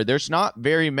adjustment where there's not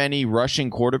very many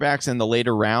rushing quarterbacks in the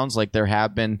later rounds like there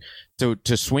have been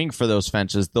to swing for those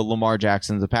fences, the Lamar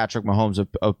Jacksons, the Patrick Mahomes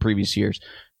of previous years.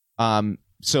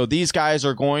 So these guys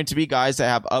are going to be guys that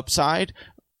have upside,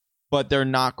 but they're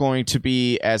not going to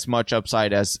be as much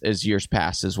upside as years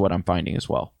past, is what I'm finding as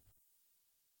well.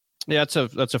 Yeah,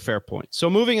 that's a fair point.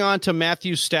 So moving on to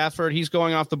Matthew Stafford, he's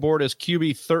going off the board as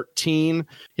QB 13.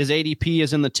 His ADP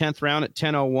is in the 10th round at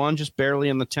 10:01, just barely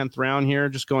in the 10th round here,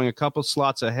 just going a couple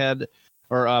slots ahead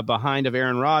or behind of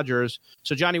Aaron Rodgers.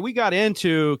 So Johnny, we got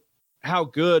into how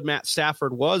good Matt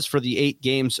Stafford was for the 8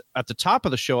 games at the top of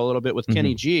the show a little bit with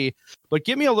Kenny G, but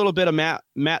give me a little bit of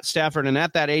Matt Stafford, and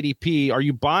at that ADP, are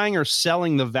you buying or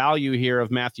selling the value here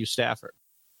of Matthew Stafford?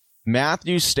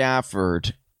 Matthew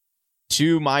Stafford,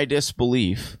 to my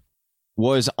disbelief,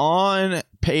 was on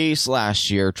pace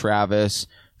last year, Travis,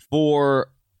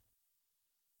 for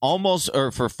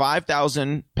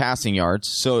 5,000 passing yards.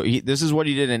 So this is what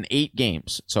he did in 8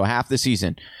 games, so half the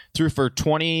season. Threw for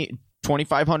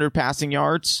 2,500 passing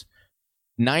yards,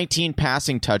 19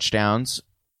 passing touchdowns,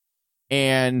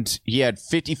 And he had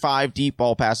 55 deep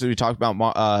ball passes. We talked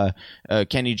about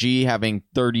Kenny G having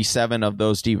 37 of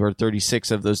those deep, or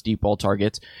 36 of those deep ball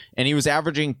targets. And he was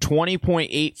averaging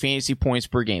 20.8 fantasy points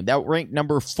per game. That ranked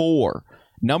number 4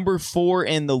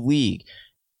 in the league.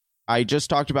 I just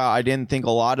talked about, I didn't think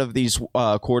a lot of these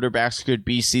quarterbacks could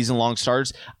be season-long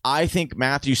starters. I think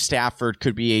Matthew Stafford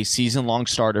could be a season-long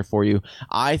starter for you.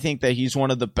 I think that he's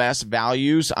one of the best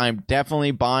values. I'm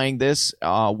definitely buying this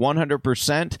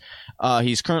 100%.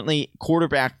 He's currently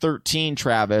quarterback 13,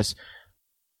 Travis.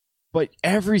 But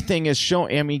everything is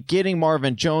showing. I mean, getting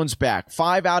Marvin Jones back.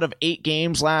 5 out of 8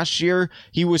 games last year,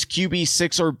 he was QB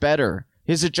 6 or better.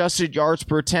 His adjusted yards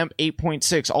per attempt,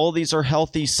 8.6. All these are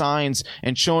healthy signs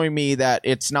and showing me that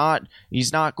he's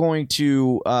not going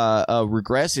to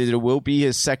regress. It will be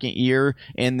his second year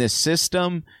in this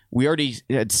system. We already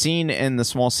had seen in the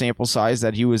small sample size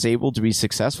that he was able to be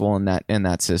successful in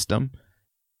that system.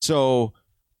 So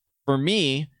for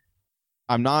me,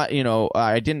 I'm not,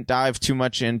 I didn't dive too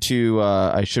much into,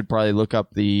 I should probably look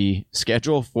up the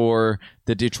schedule for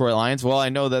the Detroit Lions. Well, I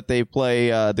know that they play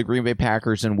the Green Bay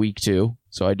Packers in week 2,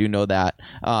 so I do know that.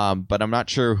 But I'm not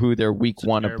sure who their week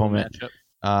 1 opponent.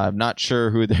 I'm not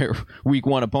sure who their week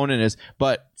 1 opponent is.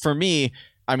 But for me,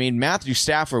 I mean, Matthew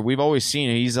Stafford, we've always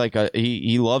seen he's like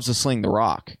he loves to sling the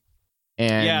rock.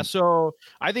 And yeah, so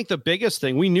I think the biggest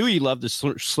thing, we knew he loved to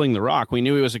sling the rock. We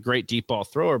knew he was a great deep ball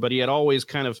thrower, but he had always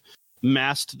kind of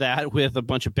masked that with a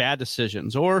bunch of bad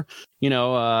decisions or,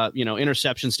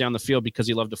 interceptions down the field because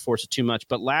he loved to force it too much.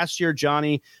 But last year,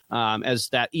 Johnny, as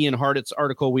that Ian Hartitz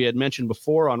article we had mentioned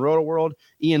before on Roto World,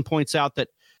 Ian points out that,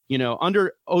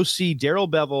 under OC Darrell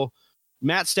Bevell,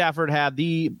 Matt Stafford had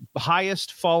the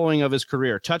highest following of his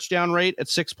career. Touchdown rate at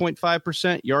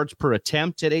 6.5%, yards per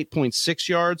attempt at 8.6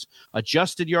 yards,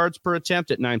 adjusted yards per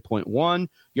attempt at 9.1,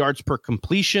 yards per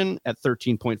completion at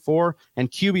 13.4,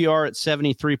 and QBR at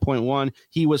 73.1.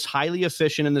 He was highly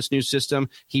efficient in this new system.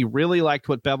 He really liked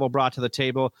what Bevell brought to the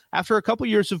table after a couple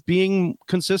years of being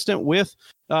consistent with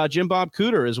Jim Bob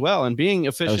Cooter as well and being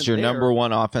efficient. That was your number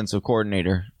 1 offensive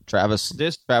coordinator, Travis.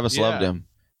 Travis loved him.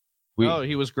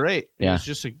 He was great. It was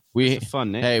just a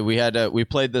fun name. Hey, we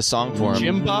played this song for him.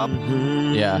 Jim Bob?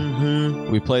 Yeah.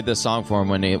 We played this song for him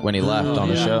when he left on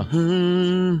the show.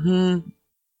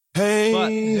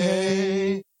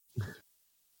 Hey.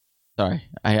 Sorry.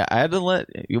 I had to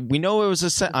we know it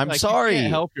was I'm sorry. You can't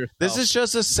help yourself. This is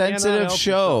just a sensitive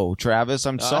show, Travis.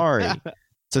 I'm sorry.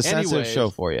 It's a sensitive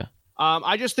show for you.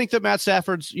 I just think that Matt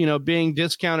Stafford's, being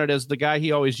discounted as the guy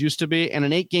he always used to be. And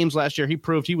in 8 games last year, he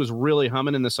proved he was really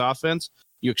humming in this offense.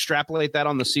 You extrapolate that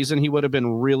on the season, he would have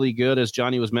been really good, as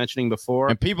Johnny was mentioning before.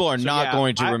 And people are not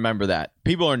going to remember that.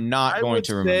 People are not going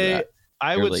to remember that.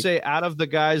 I would say out of the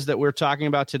guys that we're talking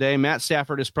about today, Matt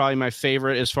Stafford is probably my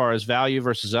favorite as far as value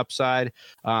versus upside.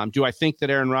 Do I think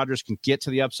that Aaron Rodgers can get to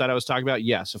the upside I was talking about?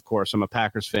 Yes, of course. I'm a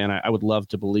Packers fan. I would love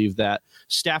to believe that.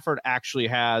 Stafford actually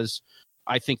has,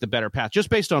 I think, the better path,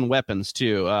 just based on weapons,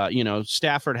 too.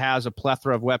 Stafford has a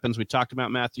plethora of weapons. We talked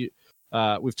about Matthew.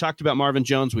 We've talked about Marvin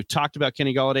Jones. We've talked about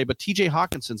Kenny Galladay. But TJ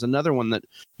Hawkinson's another one that,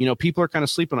 people are kind of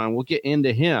sleeping on. We'll get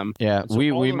into him. Yeah, so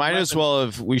we might as well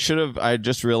have. We should have. I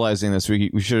just realizing this. We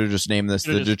should have just named this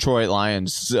the Detroit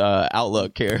Lions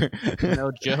Outlook here.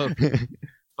 No joke.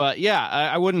 But yeah,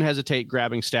 I wouldn't hesitate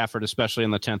grabbing Stafford, especially in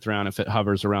the 10th round if it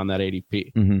hovers around that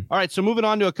ADP. Mm-hmm. All right, so moving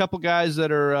on to a couple guys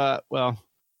that are,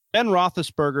 Ben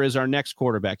Roethlisberger is our next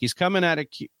quarterback. He's coming out at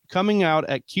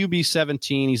QB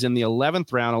 17. He's in the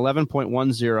 11th round,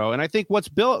 11.10. And I think what's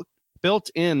built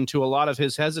into a lot of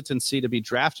his hesitancy to be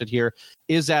drafted here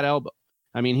is that elbow.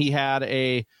 I mean, he had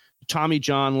a Tommy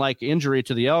John-like injury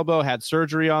to the elbow, had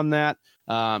surgery on that.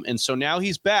 And so now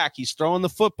he's back. He's throwing the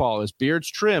football. His beard's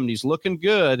trimmed. He's looking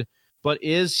good. But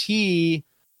is he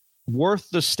worth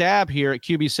the stab here at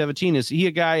QB 17? Is he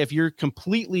a guy, if you're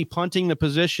completely punting the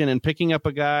position and picking up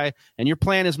a guy and your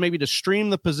plan is maybe to stream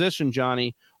the position,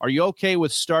 Johnny, are you okay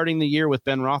with starting the year with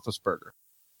Ben Roethlisberger?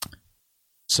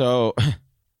 So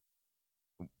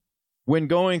when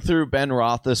going through Ben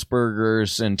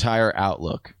Roethlisberger's entire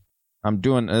outlook,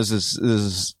 this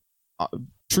is a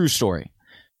true story.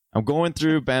 I'm going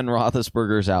through Ben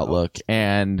Roethlisberger's outlook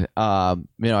and,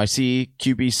 I see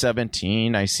QB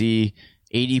 17. I see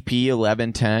ADP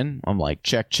 11-10. I'm like,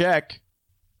 check.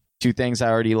 2 things I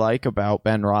already like about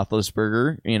Ben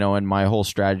Roethlisberger, and my whole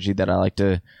strategy that I like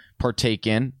to partake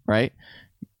in, right?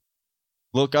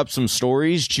 Look up some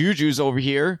stories. Juju's over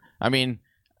here. I mean,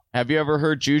 have you ever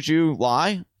heard Juju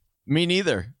lie? Me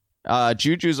neither.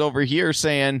 Juju's over here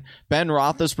saying, Ben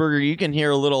Roethlisberger, you can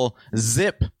hear a little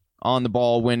zip on the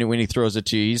ball when he throws it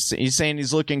to you. He's saying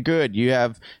he's looking good. You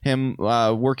have him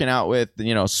working out with,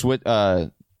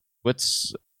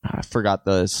 I forgot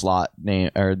the slot name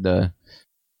or the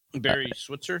Barry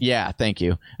Switzer. Yeah, thank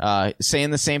you.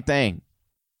 Saying the same thing.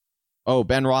 Oh,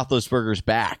 Ben Roethlisberger's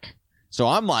back. So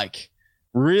I'm like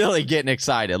really getting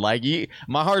excited. Like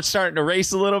my heart's starting to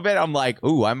race a little bit. I'm like,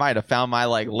 ooh, I might have found my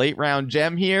like late round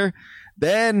gem here.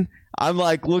 Then I'm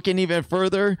like looking even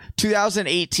further.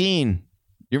 2018.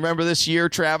 You remember this year,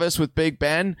 Travis, with Big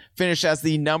Ben? Finished as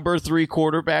the number 3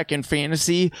 quarterback in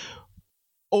fantasy.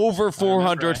 Over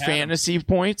 400 fantasy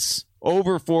points.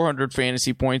 Over 400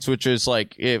 fantasy points, which is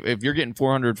like, if you're getting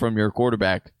 400 from your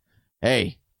quarterback,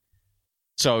 hey.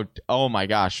 So, oh my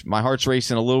gosh, my heart's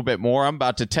racing a little bit more. I'm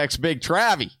about to text Big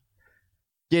Travie.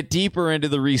 Get deeper into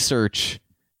the research.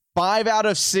 5 out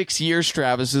of 6 years,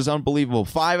 Travis, is unbelievable.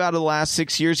 5 out of the last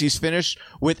 6 years, he's finished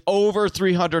with over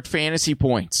 300 fantasy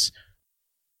points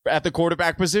at the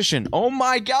quarterback position. Oh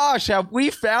my gosh, have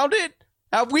we found it?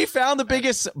 Have we found the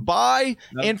biggest buy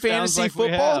in fantasy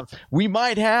football? We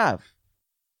might have.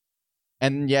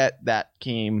 And yet that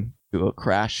came to a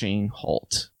crashing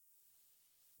halt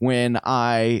when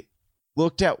I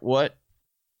looked at what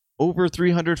over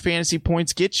 300 fantasy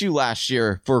points gets you last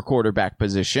year for a quarterback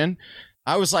position.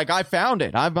 I was like, I found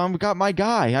it. I've got my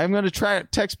guy. I'm going to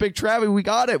text Big Travie. We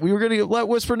got it. We were going to let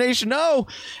Whisper Nation know.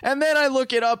 And then I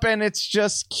look it up, and it's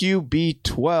just QB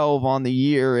 12 on the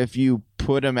year if you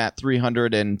put him at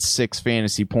 306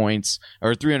 fantasy points,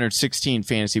 or 316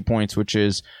 fantasy points, which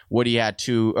is what he had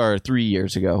 2 or 3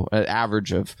 years ago, an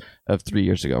average of 3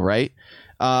 years ago, right?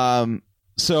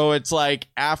 So it's like,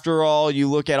 after all, you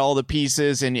look at all the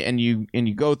pieces and you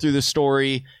go through the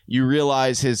story, you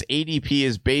realize his ADP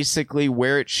is basically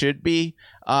where it should be.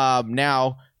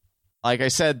 Now, like I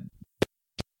said,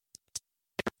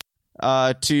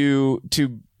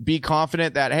 to be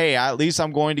confident that, hey, at least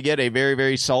I'm going to get a very,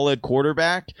 very solid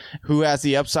quarterback who has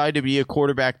the upside to be a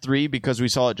quarterback 3, because we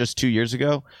saw it just 2 years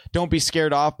ago. Don't be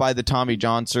scared off by the Tommy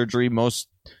John surgery. Most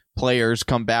players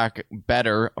come back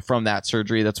better from that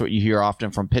surgery. That's what you hear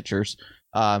often from pitchers.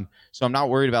 So I'm not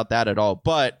worried about that at all.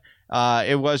 But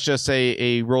it was just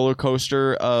a roller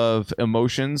coaster of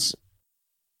emotions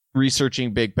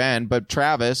researching Big Ben. But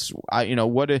Travis, I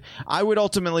would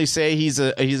ultimately say he's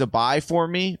a buy for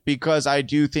me, because I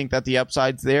do think that the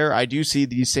upside's there. I do see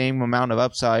the same amount of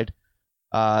upside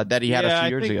that he had a few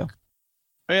years ago.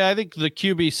 Yeah, I think the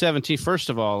QB 17. First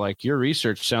of all, like, your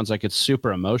research sounds like it's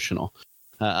super emotional.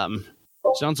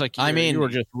 Sounds like you were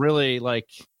just really like,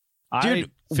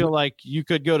 dude, I feel like you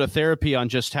could go to therapy on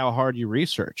just how hard you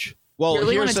research. Well,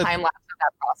 really want a time lapse of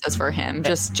that process for him.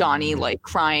 Just Johnny like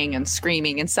crying and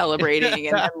screaming and celebrating,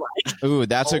 and then like, ooh,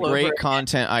 that's a great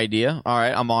content idea. All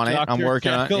right, I'm on it. I'm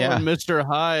working on it. Yeah, and Mr.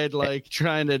 Hyde like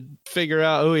trying to figure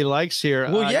out who he likes here.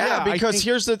 Well, because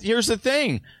here's the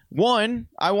thing. One,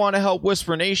 I want to help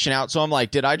Whisper Nation out, so I'm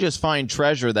like, did I just find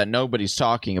treasure that nobody's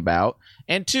talking about?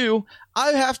 And 2,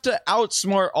 I have to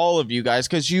outsmart all of you guys,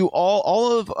 because you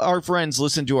all of our friends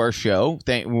listen to our show.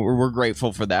 We're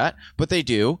grateful for that, but they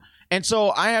do. And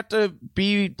so I have to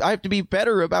be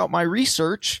better about my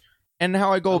research and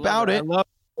how I go about it.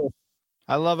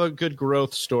 I love a good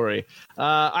growth story.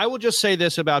 I will just say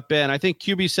this about Ben. I think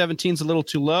QB 17 is a little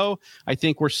too low. I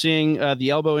think we're seeing the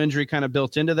elbow injury kind of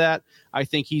built into that. I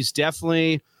think he's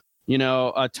definitely,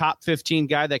 a top 15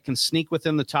 guy that can sneak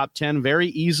within the top 10 very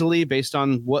easily based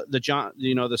on what the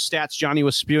stats Johnny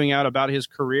was spewing out about his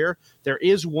career. There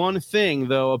is one thing,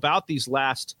 though, about these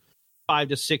last 5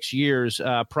 to 6 years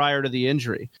prior to the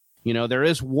injury. There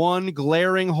is one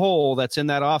glaring hole that's in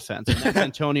that offense, and that's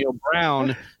Antonio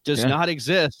Brown does not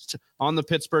exist on the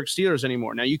Pittsburgh Steelers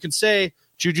anymore. Now, you can say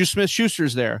Juju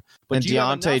Smith-Schuster's there, but and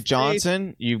Deontay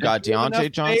Johnson, you've got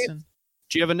Deontay Johnson.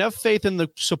 Do you have enough faith in the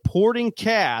supporting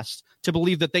cast to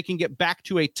believe that they can get back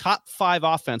to a top 5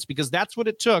 offense? Because that's what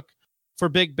it took for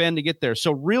Big Ben to get there.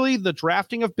 So really, the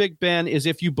drafting of Big Ben is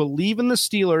if you believe in the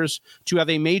Steelers to have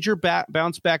a major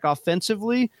bounce back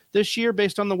offensively this year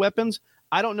based on the weapons.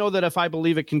 I don't know that if I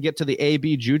believe it can get to the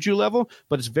AB Juju level,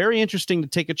 but it's very interesting to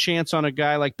take a chance on a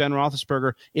guy like Ben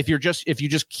Roethlisberger if you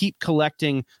just keep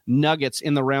collecting nuggets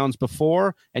in the rounds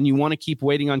before and you want to keep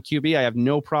waiting on QB. I have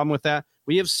no problem with that.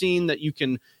 We have seen that you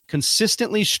can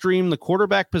consistently stream the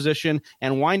quarterback position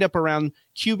and wind up around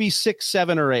QB 6,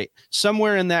 7, or 8,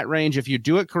 somewhere in that range. If you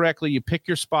do it correctly, you pick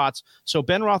your spots. So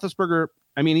Ben Roethlisberger,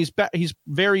 I mean, he's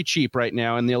very cheap right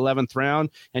now in the 11th round,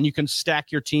 and you can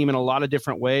stack your team in a lot of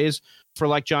different ways for,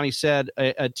 like Johnny said,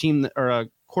 a team or a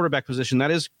quarterback position that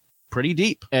is pretty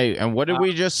deep. Hey, and what did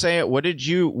we just say?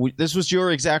 This was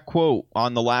your exact quote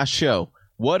on the last show.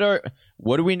 What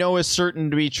do we know is certain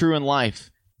to be true in life?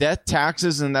 Death,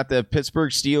 taxes, and that the Pittsburgh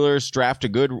Steelers draft a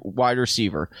good wide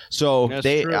receiver. So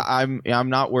I'm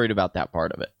not worried about that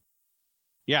part of it.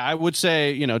 Yeah, I would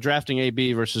say, drafting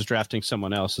AB versus drafting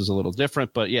someone else is a little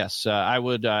different, but yes, I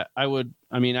would. I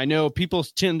mean, I know people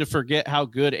tend to forget how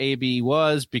good AB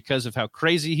was because of how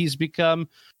crazy he's become,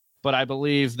 but I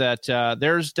believe that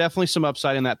there's definitely some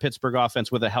upside in that Pittsburgh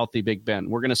offense with a healthy Big Ben.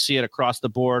 We're going to see it across the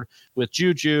board with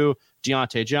Juju,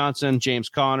 Deontay Johnson, James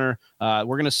Conner. We're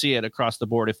going to see it across the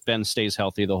board if Ben stays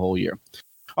healthy the whole year.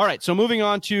 All right, so moving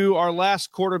on to our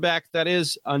last quarterback that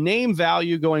is a name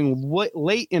value going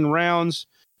late in rounds,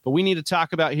 but we need to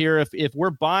talk about here if we're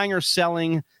buying or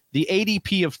selling the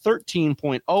ADP of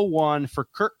 13.01 for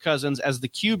Kirk Cousins as the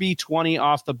QB 20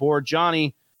 off the board.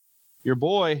 Johnny, your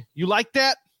boy, you like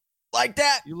that? Like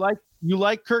that? You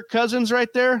like Kirk Cousins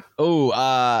right there?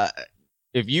 Oh,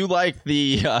 if you like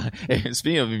the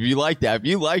speaking of, if you like that, if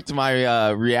you liked my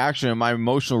reaction and my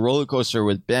emotional roller coaster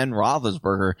with Ben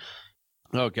Roethlisberger,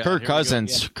 okay, Kirk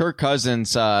Cousins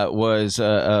was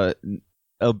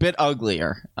a bit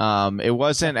uglier. It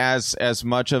wasn't as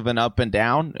much of an up and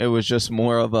down. It was just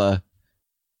more of a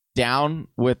down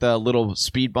with a little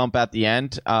speed bump at the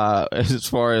end. As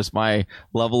far as my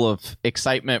level of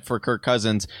excitement for Kirk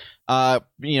Cousins,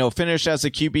 finished as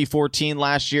a QB 14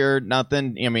 last year.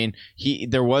 Nothing. I mean,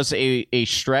 there was a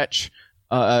stretch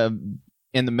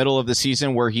in the middle of the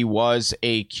season where he was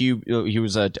a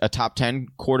top 10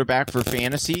 quarterback for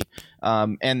fantasy.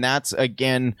 And that's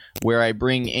again where I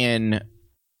bring in,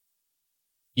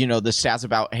 the stats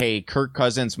about, hey, Kirk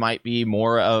Cousins might be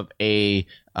more of a,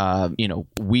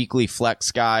 weekly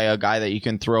flex guy, a guy that you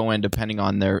can throw in depending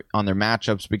on their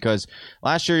matchups, because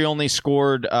last year he only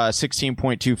scored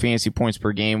 16.2 fantasy points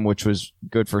per game, which was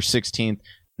good for 16th.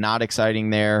 Not exciting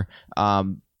there.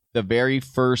 The very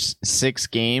first 6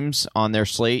 games on their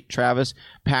slate, Travis: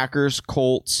 Packers,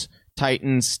 Colts,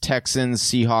 Titans, Texans,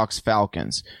 Seahawks,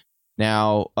 Falcons.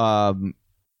 Now,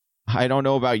 I don't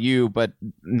know about you, but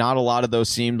not a lot of those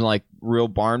seemed like real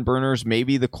barn burners.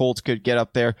 Maybe the Colts could get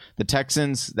up there. The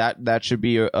Texans, that should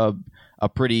be a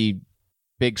pretty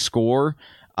big score.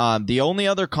 The only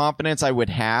other confidence I would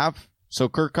have, so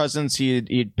Kirk Cousins,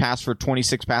 he'd passed for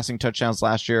 26 passing touchdowns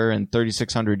last year and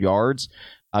 3,600 yards.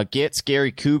 Gets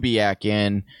Gary Kubiak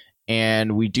in,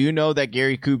 and we do know that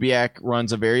Gary Kubiak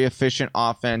runs a very efficient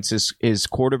offense. His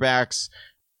quarterbacks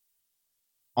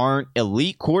aren't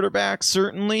elite quarterbacks,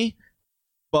 certainly,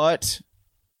 but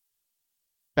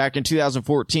back in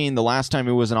 2014, the last time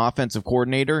he was an offensive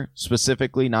coordinator,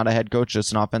 specifically not a head coach,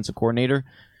 just an offensive coordinator,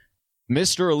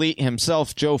 Mr. Elite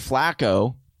himself, Joe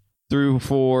Flacco, threw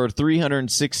for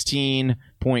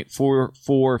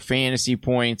 316.44 fantasy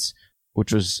points,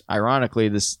 which was ironically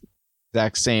this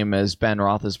exact same as Ben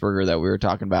Roethlisberger that we were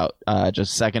talking about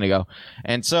just a second ago.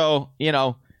 And so,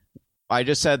 I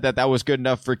just said that was good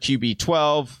enough for QB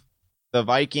 12. The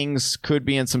Vikings could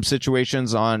be in some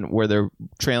situations on where they're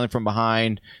trailing from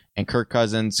behind, and Kirk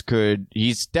Cousins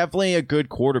he's definitely a good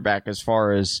quarterback as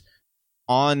far as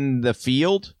on the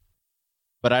field,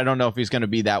 but I don't know if he's going to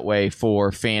be that way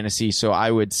for fantasy. So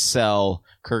I would sell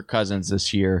Kirk Cousins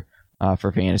this year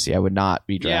for fantasy. I would not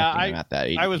be drafting him at that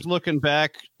age. I was looking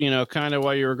back, kind of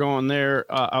while you were going there,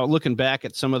 looking back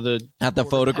at some of the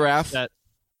photograph,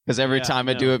 because every time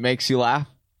I do, it makes you laugh.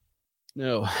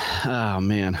 No, oh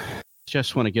man,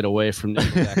 just want to get away from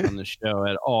Nickelback on the show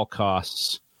at all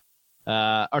costs.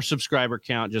 Our subscriber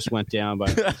count just went down by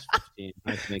 15,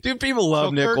 I think. Dude, people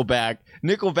love Nickelback.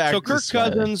 Nickelback. So Kirk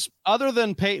Cousins, other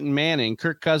than Peyton Manning,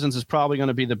 Kirk Cousins is probably going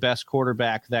to be the best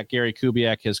quarterback that Gary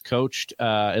Kubiak has coached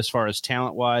as far as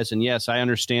talent-wise. And yes, I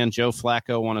understand Joe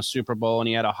Flacco won a Super Bowl and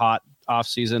he had a hot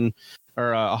offseason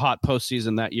or a hot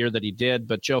postseason that year that he did.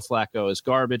 But Joe Flacco is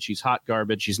garbage. He's hot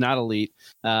garbage. He's not elite.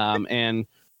 And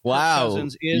wow,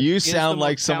 you sound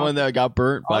like someone that got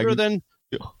burnt by.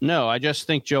 No, I just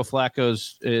think Joe Flacco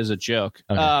is a joke.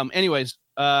 Okay. Anyways,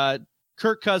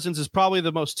 Kirk Cousins is probably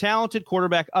the most talented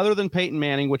quarterback other than Peyton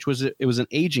Manning, which was an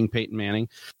aging Peyton Manning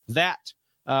that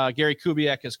Gary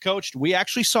Kubiak has coached. We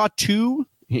actually saw 2.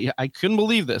 I couldn't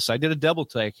believe this. I did a double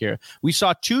take here. We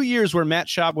saw 2 years where Matt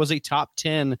Schaub was a top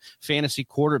 10 fantasy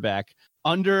quarterback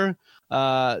under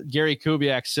Gary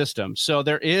Kubiak's system. So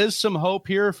there is some hope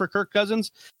here for Kirk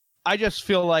Cousins. I just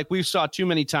feel like we saw too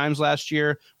many times last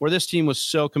year where this team was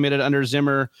so committed under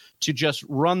Zimmer to just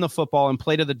run the football and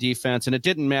play to the defense, and it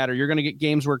didn't matter. You're going to get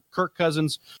games where Kirk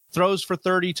Cousins throws for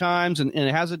 30 times and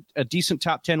it has a decent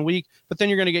top 10 week, but then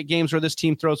you're going to get games where this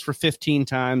team throws for 15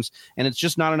 times, and it's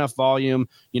just not enough volume.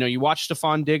 You watch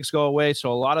Stephon Diggs go away,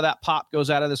 so a lot of that pop goes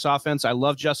out of this offense. I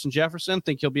love Justin Jefferson,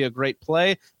 think he'll be a great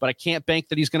play, but I can't bank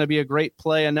that he's going to be a great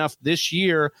play enough this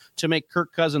year to make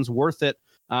Kirk Cousins worth it.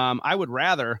 I would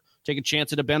rather take a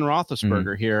chance at a Ben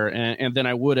Roethlisberger here and than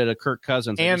I would at a Kirk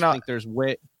Cousins. I think there's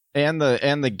way. And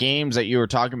the games that you were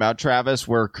talking about, Travis,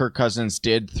 where Kirk Cousins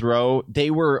did throw, they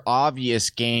were obvious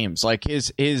games. Like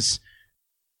his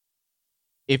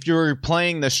if you were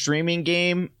playing the streaming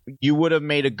game, you would have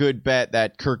made a good bet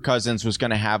that Kirk Cousins was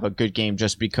going to have a good game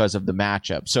just because of the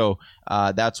matchup. So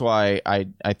that's why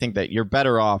I think that you're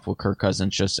better off with Kirk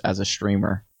Cousins just as a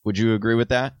streamer. Would you agree with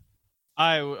that?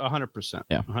 100%.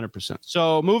 Yeah. 100%.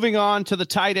 So moving on to the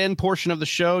tight end portion of the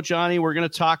show, Johnny, we're going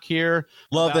to talk here.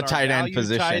 Love the tight end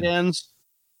position.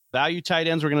 Value tight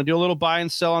ends. We're going to do a little buy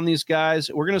and sell on these guys.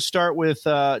 We're going to start with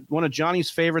one of Johnny's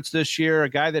favorites this year, a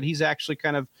guy that he's actually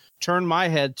kind of turned my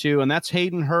head to, and that's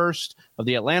Hayden Hurst of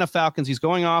the Atlanta Falcons. He's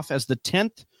going off as the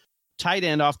 10th tight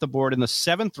end off the board in the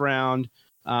 7th round.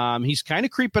 He's kind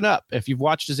of creeping up. If you've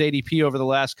watched his ADP over the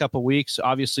last couple of weeks,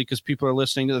 obviously because people are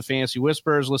listening to the Fantasy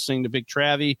Whispers, listening to Big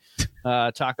Travie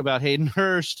talk about Hayden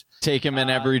Hurst. Take him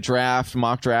in every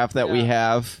mock draft that we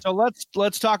have. So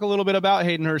let's talk a little bit about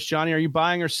Hayden Hurst, Johnny. Are you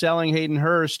buying or selling Hayden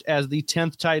Hurst as the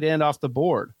 10th tight end off the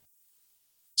board?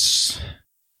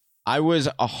 I was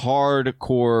a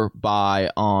hardcore buy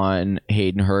on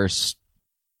Hayden Hurst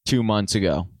 2 months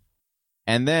ago.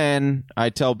 And then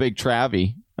I tell Big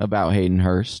Travie about Hayden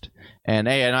Hurst. And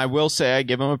I will say I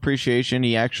give him appreciation.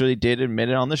 He actually did admit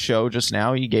it on the show just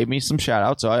now. He gave me some shout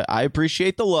outs. So I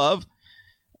appreciate the love.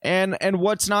 And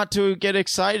what's not to get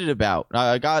excited about?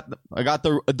 I got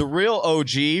the real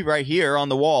OG right here on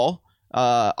the wall,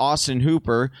 Austin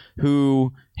Hooper,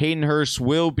 who Hayden Hurst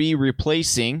will be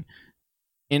replacing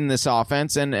in this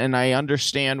offense. And I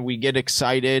understand we get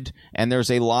excited and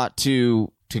there's a lot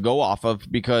to go off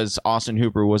of because Austin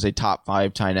Hooper was a top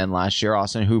 5 tight end last year.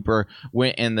 Austin Hooper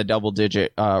went in the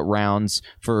double-digit rounds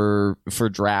for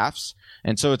drafts.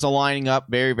 And so it's aligning up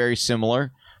very, very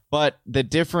similar. But the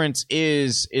difference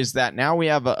is that now we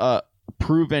have a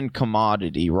proven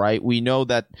commodity, right? We know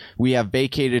that we have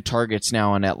vacated targets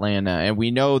now in Atlanta, and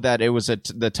we know that it was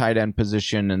the tight end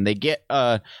position, and they get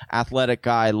a athletic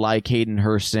guy like Hayden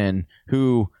Hurst in,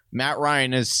 who Matt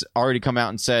Ryan has already come out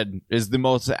and said is the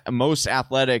most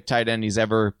athletic tight end he's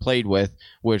ever played with,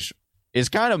 which is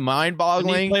kind of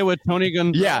mind-boggling. Didn't he play with Tony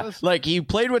Gonzalez? Yeah, like he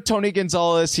played with Tony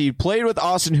Gonzalez. He played with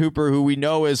Austin Hooper, who we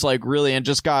know is like really and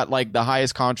just got like the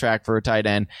highest contract for a tight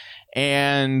end.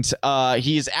 And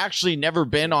he's actually never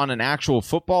been on an actual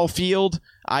football field,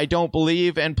 I don't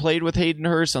believe, and played with Hayden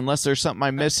Hurst, unless there's something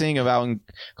I'm missing about in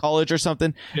college or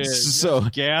something. Yeah, so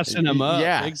gassing him up,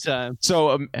 yeah, big time.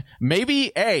 So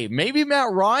maybe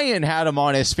Matt Ryan had him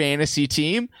on his fantasy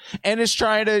team and is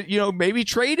trying to maybe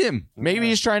trade him. Maybe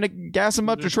he's trying to gas him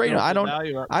up to trade him. I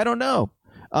don't know.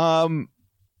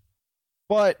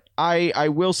 But I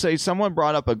will say someone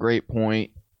brought up a great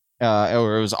point.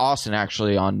 Or it was Austin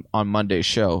actually on Monday's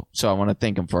show, so I want to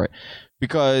thank him for it,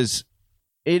 because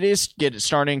it is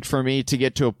starting for me to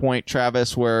get to a point,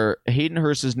 Travis, where Hayden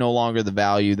Hurst is no longer the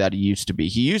value that he used to be.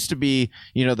 He used to be,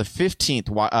 the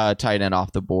 15th tight end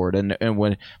off the board,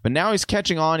 but now he's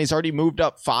catching on. He's already moved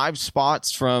up 5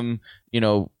 spots from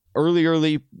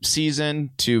early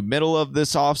season to middle of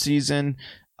this off season.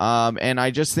 And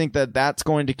I just think that that's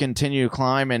going to continue to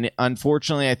climb. And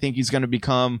unfortunately, I think he's going to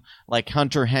become like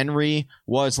Hunter Henry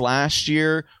was last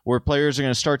year, where players are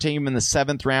going to start taking him in the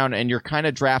 7th round and you're kind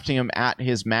of drafting him at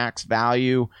his max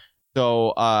value.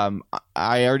 So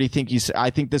I already think I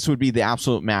think this would be the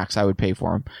absolute max I would pay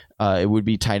for him. It would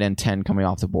be tight end 10 coming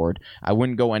off the board. I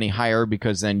wouldn't go any higher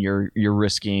because then you're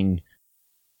risking,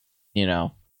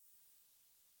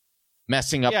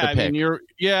 messing up the pick.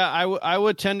 I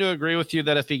would tend to agree with you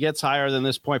that if he gets higher than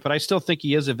this point, but I still think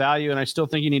he is a value, and I still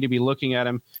think you need to be looking at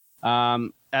him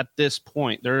at this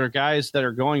point. There are guys that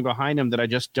are going behind him that I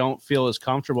just don't feel as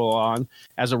comfortable on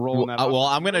as a role in that. Well,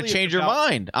 I'm going to change your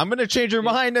mind. I'm going to change your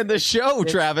mind in this show,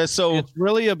 Travis. So it's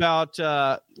really about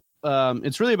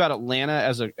Atlanta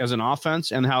as an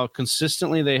offense and how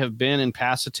consistently they have been in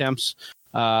pass attempts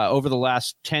over the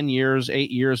last 10 years,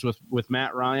 8 years with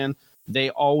Matt Ryan.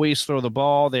 They always throw the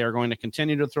ball. They are going to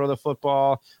continue to throw the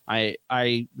football.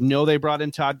 I know they brought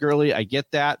in Todd Gurley. I get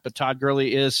that, but Todd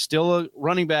Gurley is still a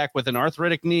running back with an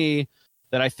arthritic knee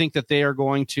that I think that they are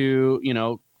going to,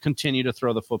 continue to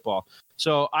throw the football.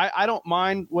 So I don't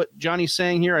mind what Johnny's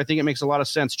saying here. I think it makes a lot of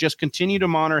sense. Just continue to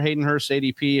monitor Hayden Hurst's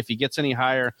ADP. If he gets any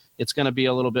higher, it's going to be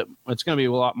a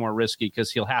lot more risky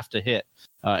because he'll have to hit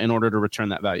in order to return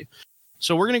that value.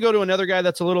 So we're going to go to another guy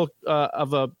that's a little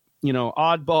of a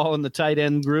oddball in the tight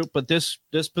end group, but this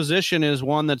position is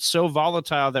one that's so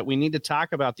volatile that we need to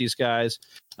talk about these guys.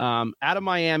 Out of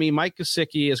Miami, Mike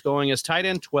Gesicki is going as tight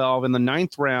end 12 in the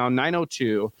 9th round,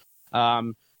 902.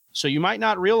 So you might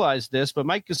not realize this, but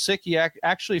Mike Gesicki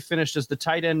actually finished as the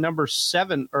tight end number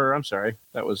 7,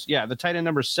 the tight end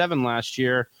number 7 last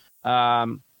year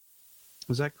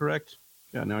Is that correct?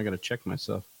 Yeah, now I got to check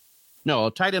myself. No,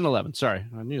 tight end 11. Sorry,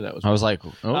 I knew that was. I was like,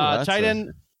 tight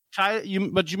end.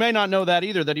 But you may not know that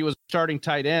either, that he was starting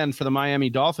tight end for the Miami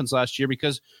Dolphins last year,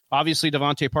 because obviously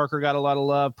Devontae Parker got a lot of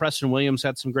love. Preston Williams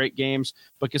had some great games,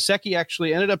 but Gesicki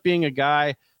actually ended up being a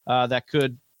guy that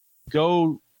could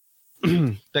go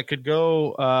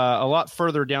a lot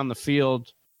further down the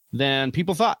field than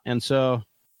people thought. And so,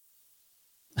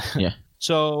 yeah.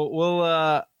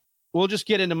 So we'll just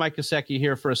get into Mike Gesicki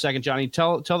here for a second. Johnny,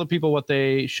 tell the people what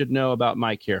they should know about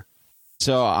Mike here.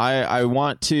 So I'm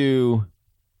about to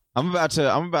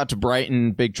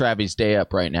brighten Big Travy's day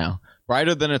up right now.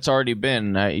 Brighter than it's already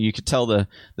been. You could tell the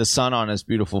sun on his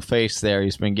beautiful face there.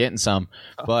 He's been getting some.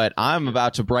 But I'm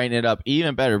about to brighten it up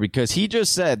even better, because he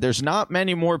just said there's not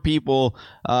many more people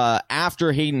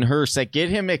after Hayden Hurst that get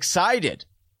him excited.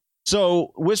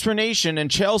 So Whisper Nation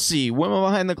and Chelsea, Women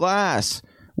Behind the Glass,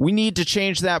 we need to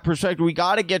change that perspective. We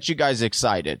got to get you guys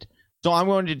excited. So I'm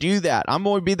going to do that. I'm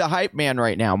going to be the hype man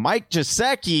right now. Mike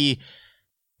Gesicki,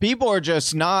 people are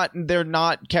just they're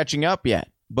not catching up yet.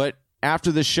 But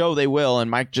after the show, they will. And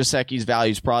Mike Gesicki's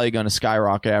value is probably going to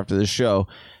skyrocket after the show.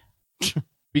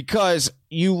 Because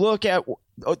you look at,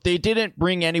 they didn't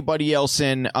bring anybody else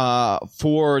in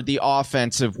for the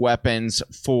offensive weapons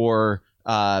for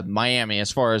Miami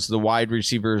as far as the wide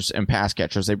receivers and pass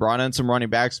catchers. They brought in some running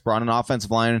backs, brought in an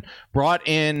offensive line, brought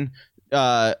in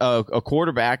a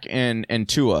quarterback in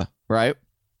Tua, right?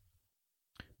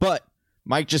 But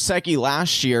Mike Gesicki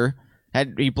last year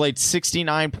he played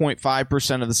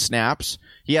 69.5% of the snaps.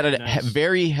 He had a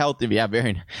very healthy, he had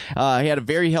a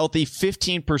very healthy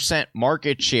 15%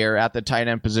 market share at the tight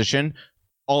end position.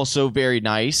 Also very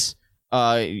nice.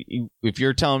 If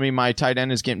you're telling me my tight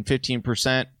end is getting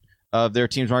 15% of their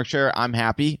team's market share, I'm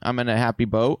happy. I'm in a happy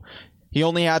boat. He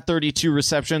only had 32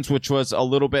 receptions, which was a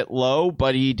little bit low,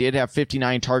 but he did have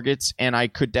 59 targets, and I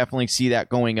could definitely see that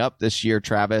going up this year,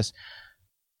 Travis.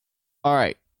 All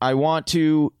right, I want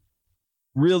to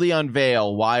really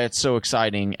unveil why it's so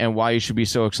exciting and why you should be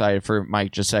so excited for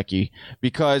Mike Gesicki,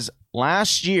 because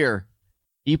last year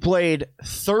he played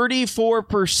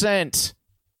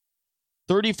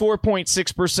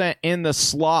 34.6% in the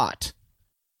slot.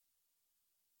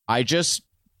 I just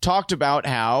talked about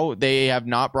how they have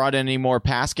not brought any more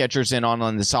pass catchers in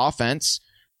on this offense.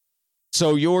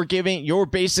 So you're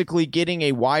basically getting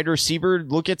a wide receiver.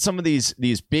 Look at some of these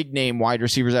big name wide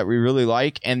receivers that we really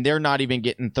like, and they're not even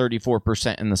getting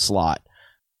 34% in the slot.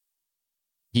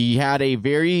 He had a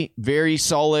very, very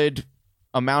solid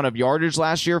amount of yardage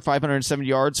last year, 570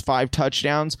 yards, 5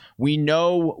 touchdowns. We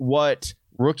know what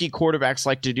rookie quarterbacks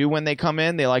like to do when they come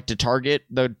in. They like to target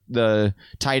the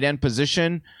tight end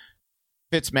position.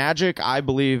 Fitzmagic, I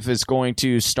believe, is going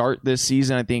to start this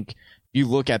season. I think if you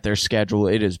look at their schedule,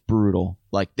 it is brutal.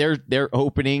 Like they're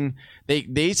opening,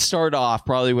 they start off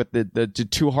probably with the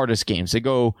 2 hardest games. They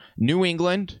go New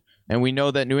England, and we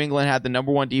know that New England had the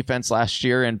number 1 defense last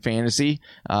year in fantasy.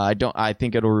 I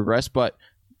think it'll regress, but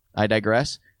I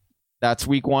digress. That's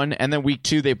week 1. And then week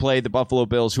 2, they play the Buffalo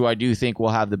Bills, who I do think will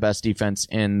have the best defense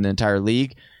in the entire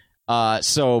league.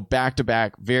 So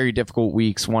back-to-back, very difficult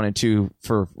weeks, 1 and 2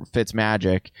 for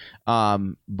Fitzmagic.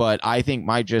 But I think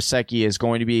Mike Gesicki is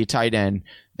going to be a tight end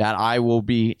that I will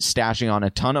be stashing on a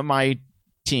ton of my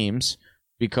teams,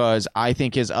 because I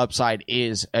think his upside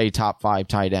is a top 5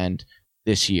 tight end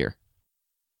this year.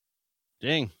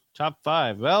 Dang. Top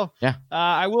 5. Well, yeah.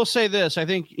 I will say this. I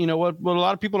think, what a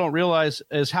lot of people don't realize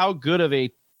is how good of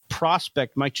a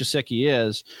prospect Mike Gesicki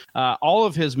is. All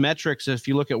of his metrics, if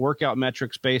you look at workout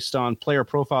metrics based on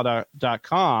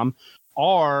playerprofile.com,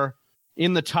 are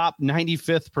in the top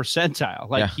 95th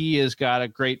percentile. He has got a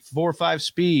great 4.5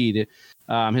 speed.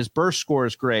 His burst score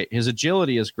is great. His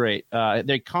agility is great.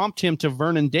 They comped him to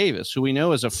Vernon Davis, who we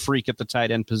know is a freak at the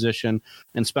tight end position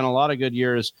and spent a lot of good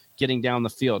years getting down the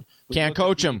field. Can't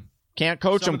coach him,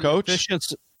 coach.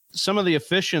 Some of the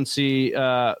efficiency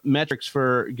metrics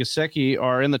for Gesicki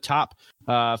are in the top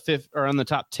 5 or in the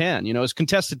top 10. His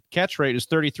contested catch rate is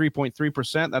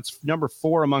 33.3%. That's number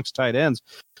 4 amongst tight ends.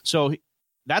 So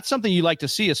that's something you like to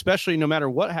see, especially no matter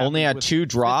what happens. Only had 2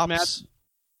 drops.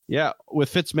 Yeah,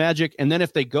 with Fitzmagic. And then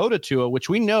if they go to Tua, which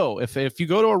we know, if you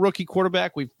go to a rookie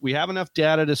quarterback, we have enough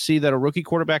data to see that a rookie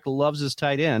quarterback loves his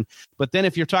tight end. But then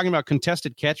if you're talking about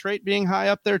contested catch rate being high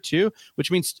up there too,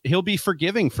 which means he'll be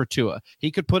forgiving for Tua.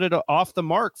 He could put it off the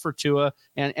mark for Tua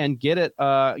and get it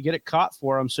caught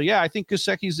for him. So yeah, I think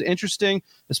Gesicki's interesting,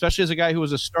 especially as a guy who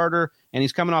was a starter and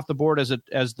he's coming off the board as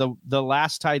the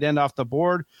last tight end off the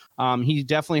board. He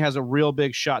definitely has a real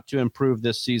big shot to improve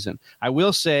this season. I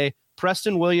will say,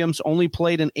 Preston Williams only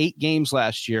played in 8 games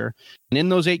last year, and in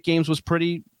those 8 games was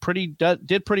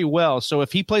did pretty well. So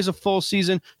if he plays a full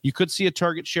season, you could see a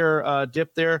target share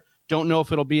dip there. Don't know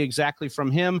if it'll be exactly from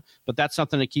him, but that's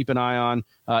something to keep an eye on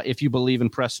if you believe in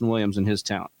Preston Williams and his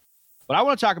talent. But I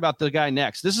want to talk about the guy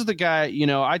next. This is the guy,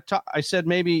 I said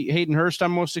maybe Hayden Hurst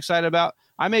I'm most excited about.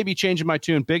 I may be changing my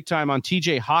tune big time on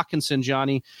TJ Hawkinson,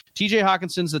 Johnny. TJ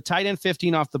Hawkinson's the tight end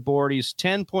 15 off the board. He's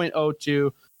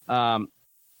 10.02.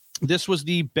 This was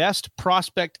the best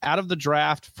prospect out of the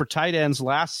draft for tight ends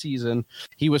last season.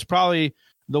 He was probably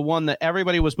the one that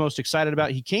everybody was most excited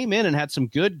about. He came in and had some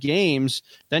good games,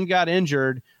 then got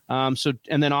injured. And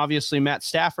then obviously Matt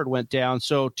Stafford went down.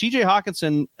 So TJ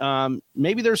Hawkinson,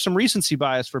 maybe there's some recency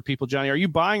bias for people, Johnny. Are you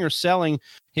buying or selling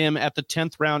him at the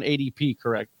 10th round ADP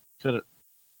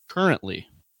currently?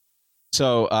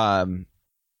 So I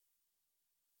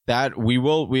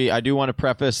do want to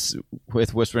preface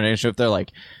with Whisper Nation, if they're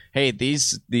like, hey,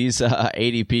 these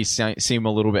ADPs seem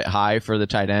a little bit high for the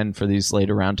tight end, for these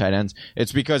later round tight ends.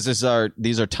 It's because these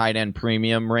are tight end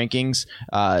premium rankings.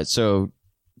 So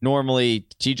normally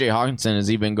TJ Hawkinson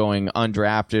is even going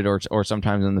undrafted or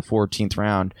sometimes in the 14th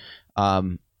round.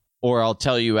 Or I'll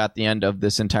tell you at the end of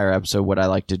this entire episode what I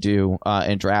like to do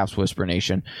in drafts, Whisper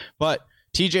Nation. But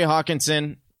TJ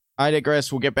Hawkinson, I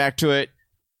digress. We'll get back to it.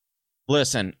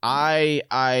 Listen,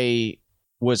 I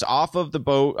was off of the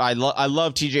boat. I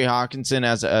love TJ Hawkinson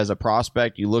as a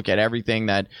prospect. You look at everything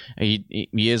that he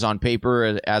is on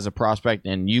paper as a prospect,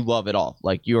 and you love it all.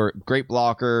 Like, you're a great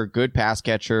blocker, good pass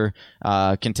catcher.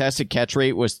 Contested catch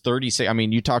rate was 36. I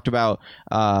mean, you talked about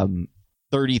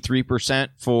 33%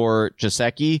 for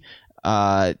Gesicki.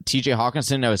 TJ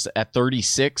Hawkinson was at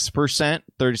 36%,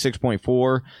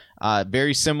 36.4.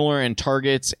 Very similar in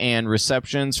targets and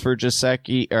receptions for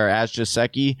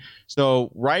Gesicki.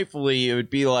 So rightfully, it would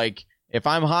be like, if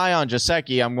I'm high on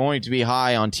Gesicki, I'm going to be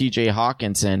high on TJ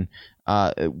Hawkinson.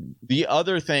 The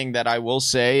other thing that I will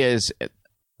say is,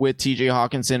 with TJ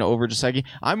Hawkinson over Gesicki,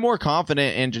 I'm more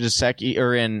confident in Gesicki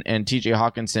or in TJ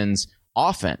Hawkinson's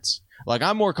offense. Like,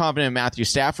 I'm more confident in Matthew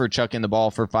Stafford chucking the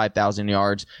ball for 5,000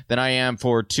 yards than I am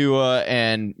for Tua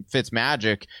and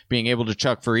Fitzmagic being able to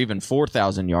chuck for even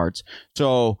 4,000 yards.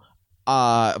 So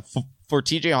for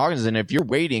TJ Hawkinson, if you're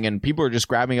waiting and people are just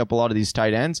grabbing up a lot of these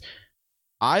tight ends,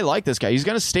 I like this guy. He's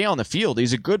going to stay on the field.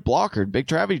 He's a good blocker. Big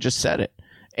Travi just said it.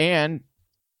 And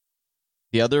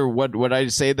the other, what I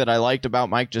say that I liked about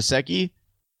Mike Gesicki,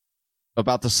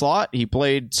 about the slot, he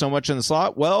played so much in the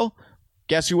slot. Well,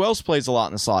 guess who else plays a lot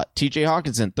in the slot? TJ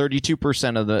Hawkinson,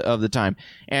 32% of the time.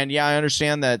 And yeah, I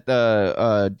understand that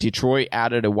Detroit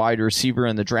added a wide receiver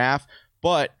in the draft,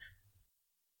 but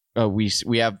we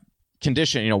have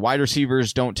condition.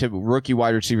 Rookie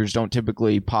wide receivers don't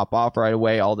typically pop off right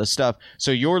away. All this stuff.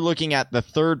 So you're looking at the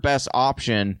third best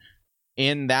option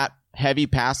in that heavy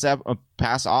pass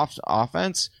off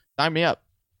offense. Sign me up.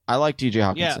 I like TJ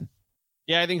Hawkinson.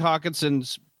 Yeah, I think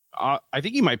Hawkinson's. I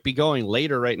think he might be going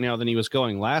later right now than he was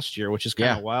going last year, which is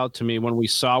kind of wild to me when we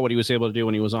saw what he was able to do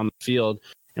when he was on the field.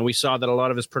 And we saw that a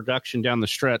lot of his production down the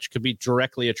stretch could be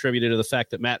directly attributed to the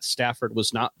fact that Matt Stafford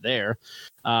was not there.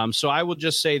 So I will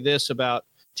just say this about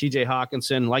TJ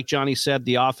Hawkinson. Like Johnny said,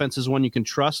 the offense is one you can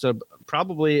trust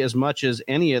probably as much as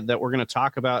any that we're going to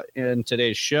talk about in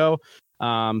today's show,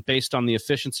 based on the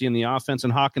efficiency in the offense.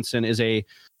 And Hawkinson is a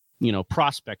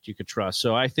prospect you could trust.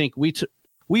 So I think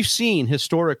we've seen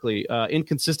historically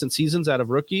inconsistent seasons out of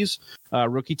rookies,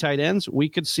 rookie tight ends. We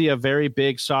could see a very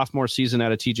big sophomore season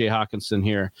out of TJ Hawkinson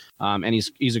here, and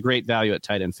he's a great value at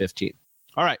tight end 15.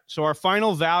 All right, so our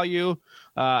final value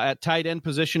at tight end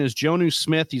position is Jonnu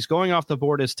Smith. He's going off the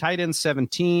board as tight end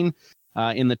 17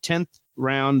 in the 10th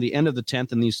round, the end of the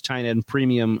 10th in these tight end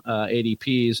premium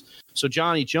ADPs. So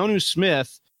Johnny, Jonnu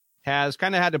Smith has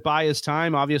kind of had to buy his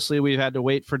time. Obviously, we've had to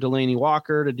wait for Delanie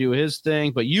Walker to do his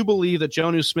thing, but you believe that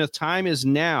Jonnu Smith time is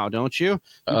now, don't you?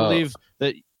 You believe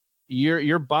that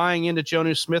you're buying into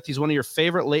Jonnu Smith. He's one of your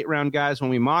favorite late round guys when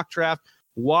we mock draft.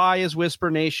 Why is Whisper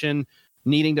Nation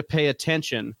needing to pay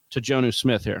attention to Jonnu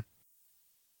Smith here?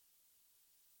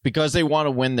 Because they want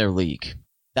to win their league.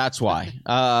 That's why.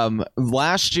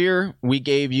 Last year, we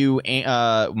gave you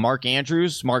Mark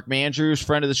Andrews, friend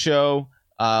of the show.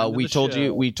 We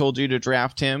told you to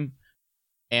draft him,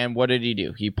 and what did he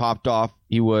do? He popped off.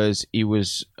 He was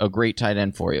a great tight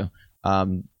end for you.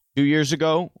 2 years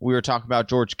ago, we were talking about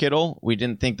George Kittle. We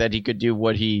didn't think that he could do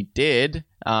what he did,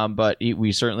 but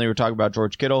we certainly were talking about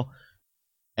George Kittle,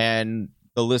 and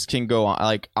the list can go on.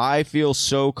 Like, I feel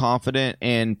so confident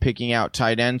in picking out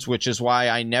tight ends, which is why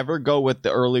I never go with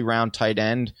the early round tight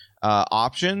end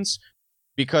options.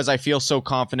 because I feel so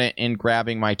confident in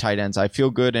grabbing my tight ends. I feel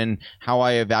good in how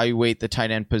I evaluate the tight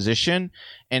end position.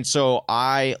 And so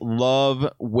I love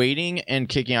waiting and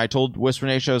kicking. I told Whisper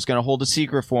Nation I was going to hold a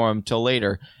secret for him till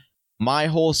later. My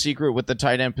whole secret with the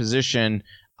tight end position,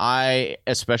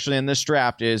 especially in this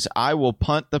draft, is I will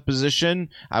punt the position.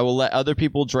 I will let other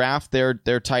people draft their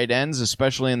tight ends,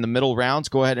 especially in the middle rounds.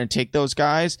 Go ahead and take those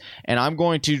guys. And I'm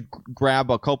going to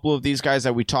grab a couple of these guys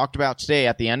that we talked about today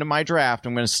at the end of my draft.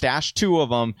 I'm going to stash 2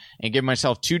 of them and give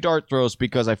myself 2 dart throws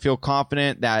because I feel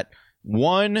confident that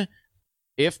one,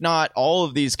 if not all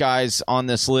of these guys on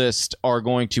this list are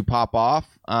going to pop off.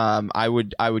 I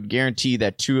would guarantee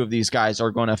that 2 of these guys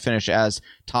are going to finish as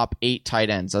top 8 tight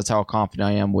ends. That's how confident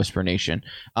I am, Whisper Nation.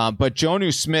 But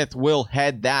Jonnu Smith will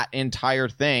head that entire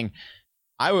thing.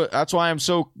 That's why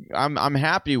I'm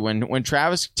happy when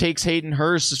Travis takes Hayden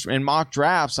Hurst in mock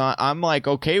drafts. I'm like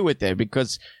okay with it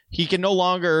because he can no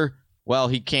longer. Well,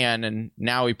 he can, and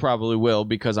now he probably will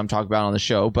because I'm talking about it on the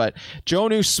show. But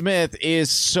Jonnu Smith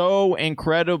is so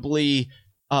incredibly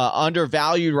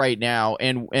undervalued right now,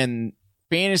 and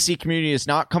fantasy community has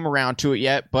not come around to it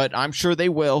yet, but I'm sure they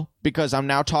will because I'm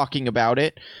now talking about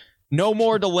it. No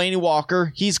more Delaney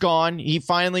Walker. He's gone. He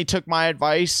finally took my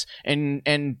advice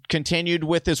and continued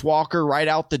with his Walker right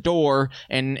out the door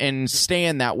and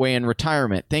staying that way in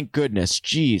retirement. Thank goodness.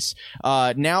 Jeez.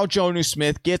 Now Jonnu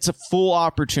Smith gets a full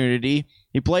opportunity.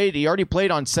 He already played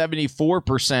on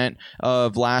 74%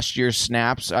 of last year's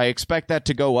snaps. I expect that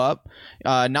to go up.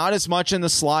 Not as much in the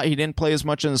slot. He didn't play as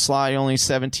much in the slot, only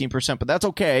 17%, but that's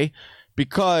okay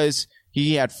because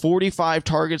he had 45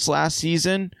 targets last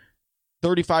season,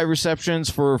 35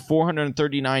 receptions for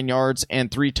 439 yards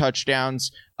and 3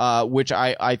 touchdowns, which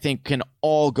I think can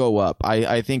all go up.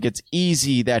 I think it's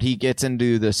easy that he gets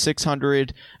into the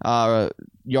 600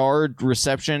 yard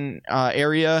reception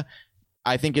area.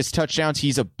 I think his touchdowns,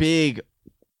 he's a big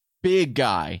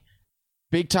guy,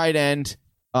 big tight end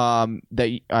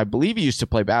that I believe he used to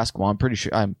play basketball.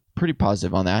 I'm pretty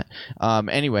positive on that.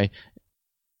 Anyway,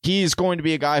 he's going to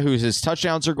be a guy his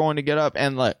touchdowns are going to get up.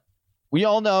 And look, we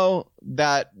all know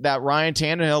that Ryan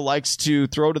Tannehill likes to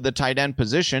throw to the tight end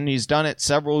position. He's done it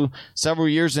several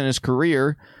years in his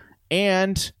career.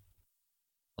 And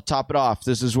I'll top it off.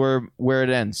 This is where it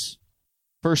ends.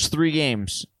 First 3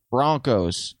 games,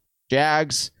 Broncos,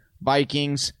 Jags,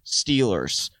 Vikings,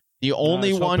 Steelers. The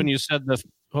only one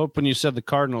hoping you said the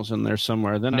Cardinals in there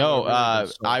somewhere. Then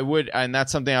I would, and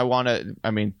that's something I want to.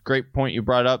 I mean, great point you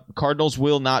brought up. Cardinals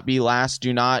will not be last.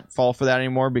 Do not fall for that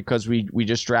anymore because we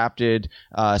just drafted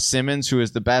Simmons, who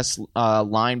is the best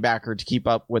linebacker to keep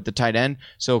up with the tight end.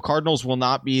 So Cardinals will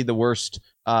not be the worst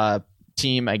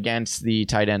team against the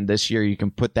tight end this year. You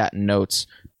can put that in notes.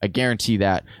 I guarantee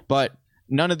that. But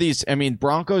none of these, I mean,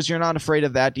 Broncos, you're not afraid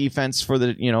of that defense for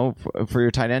the, for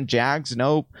your tight end. Jags,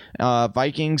 nope.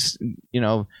 Vikings,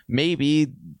 maybe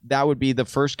that would be the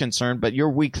first concern, but you're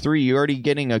week 3, you're already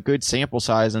getting a good sample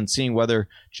size and seeing whether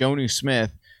Jonnu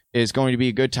Smith is going to be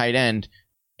a good tight end.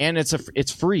 And it's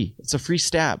free. It's a free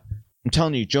stab. I'm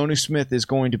telling you, Jonnu Smith is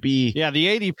going to be. Yeah, the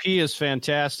ADP is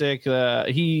fantastic.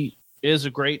 He is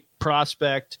a great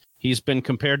prospect. He's been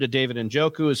compared to David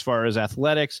Njoku as far as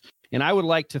athletics. And I would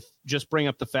like to just bring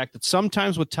up the fact that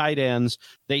sometimes with tight ends,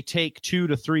 they take 2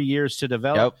 to 3 years to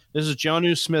develop. Yep. This is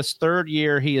Jonnu Smith's 3rd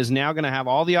year. He is now going to have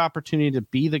all the opportunity to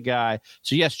be the guy.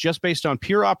 So, yes, just based on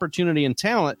pure opportunity and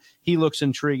talent, he looks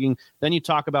intriguing. Then you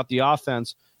talk about the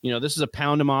offense. This is a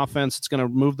pound-em offense. It's going to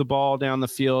move the ball down the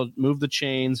field, move the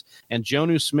chains. And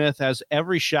Jonnu Smith has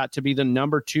every shot to be the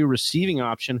number 2 receiving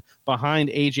option behind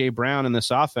A.J. Brown in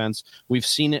this offense. We've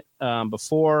seen it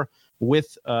before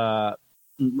with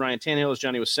Ryan Tannehill, as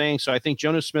Johnny was saying. So I think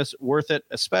Jonnu Smith's worth it,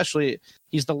 especially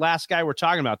he's the last guy we're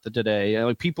talking about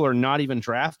today. People are not even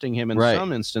drafting him in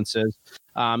some instances.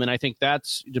 And I think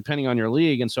that's depending on your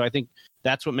league. And so I think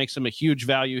that's what makes him a huge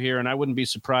value here. And I wouldn't be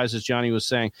surprised, as Johnny was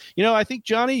saying. I think,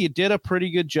 Johnny, you did a pretty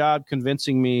good job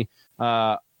convincing me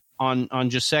on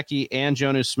Gesicki and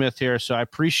Jonnu Smith here. So I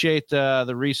appreciate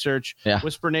the research. Yeah.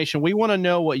 Whisper Nation, we want to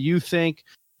know what you think.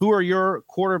 Who are your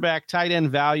quarterback tight end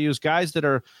values, guys that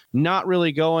are not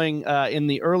really going in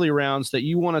the early rounds that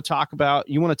you want to talk about,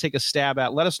 you want to take a stab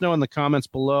at? Let us know in the comments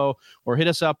below or hit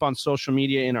us up on social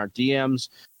media in our DMs.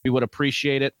 We would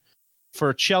appreciate it.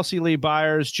 For Chelsea Lee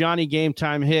Byers, Johnny Game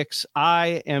Time Hicks,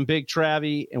 I am Big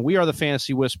Travie, and we are the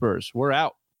Fantasy Whisperers. We're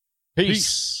out.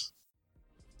 Peace.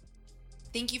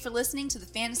 Thank you for listening to the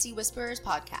Fantasy Whisperers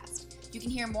podcast. You can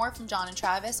hear more from John and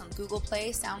Travis on Google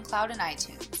Play, SoundCloud, and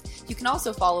iTunes. You can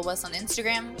also follow us on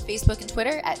Instagram, Facebook, and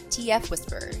Twitter at TF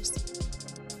Whisperers.